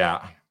 Mm-hmm.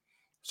 Yeah.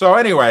 So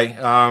anyway,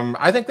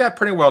 I think that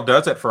pretty well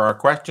does it for our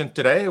questions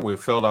today. We've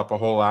filled up a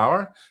whole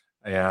hour,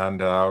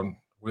 and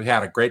we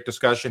had a great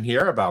discussion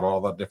here about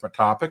all the different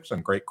topics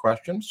and great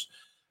questions.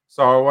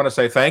 So I want to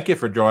say thank you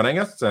for joining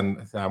us,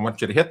 and I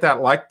want you to hit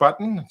that like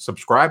button,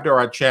 subscribe to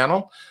our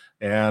channel,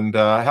 and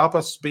help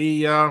us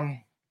be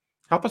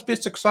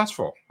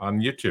successful on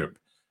YouTube.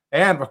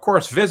 And of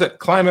course, visit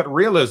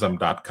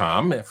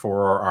climaterealism.com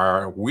for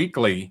our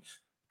weekly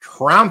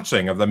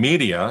trouncing of the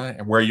media,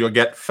 where you'll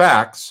get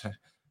facts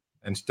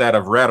instead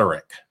of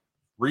rhetoric.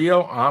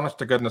 Real, honest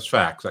to goodness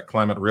facts at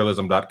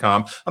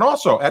climaterealism.com, and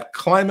also at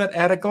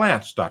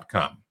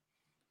climateataglance.com.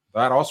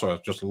 That also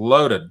is just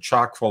loaded,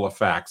 chock full of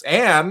facts.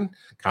 And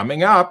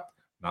coming up,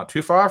 not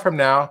too far from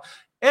now,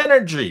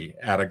 energy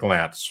at a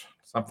glance,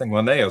 something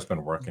Linnea has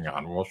been working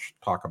on. We'll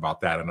talk about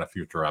that in a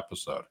future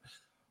episode.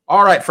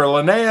 All right, for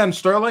Linnea and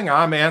Sterling,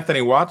 I'm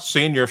Anthony Watts,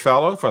 Senior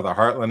Fellow for the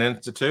Heartland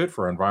Institute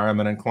for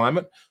Environment and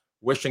Climate.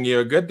 Wishing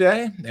you a good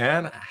day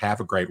and have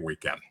a great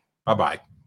weekend. Bye-bye.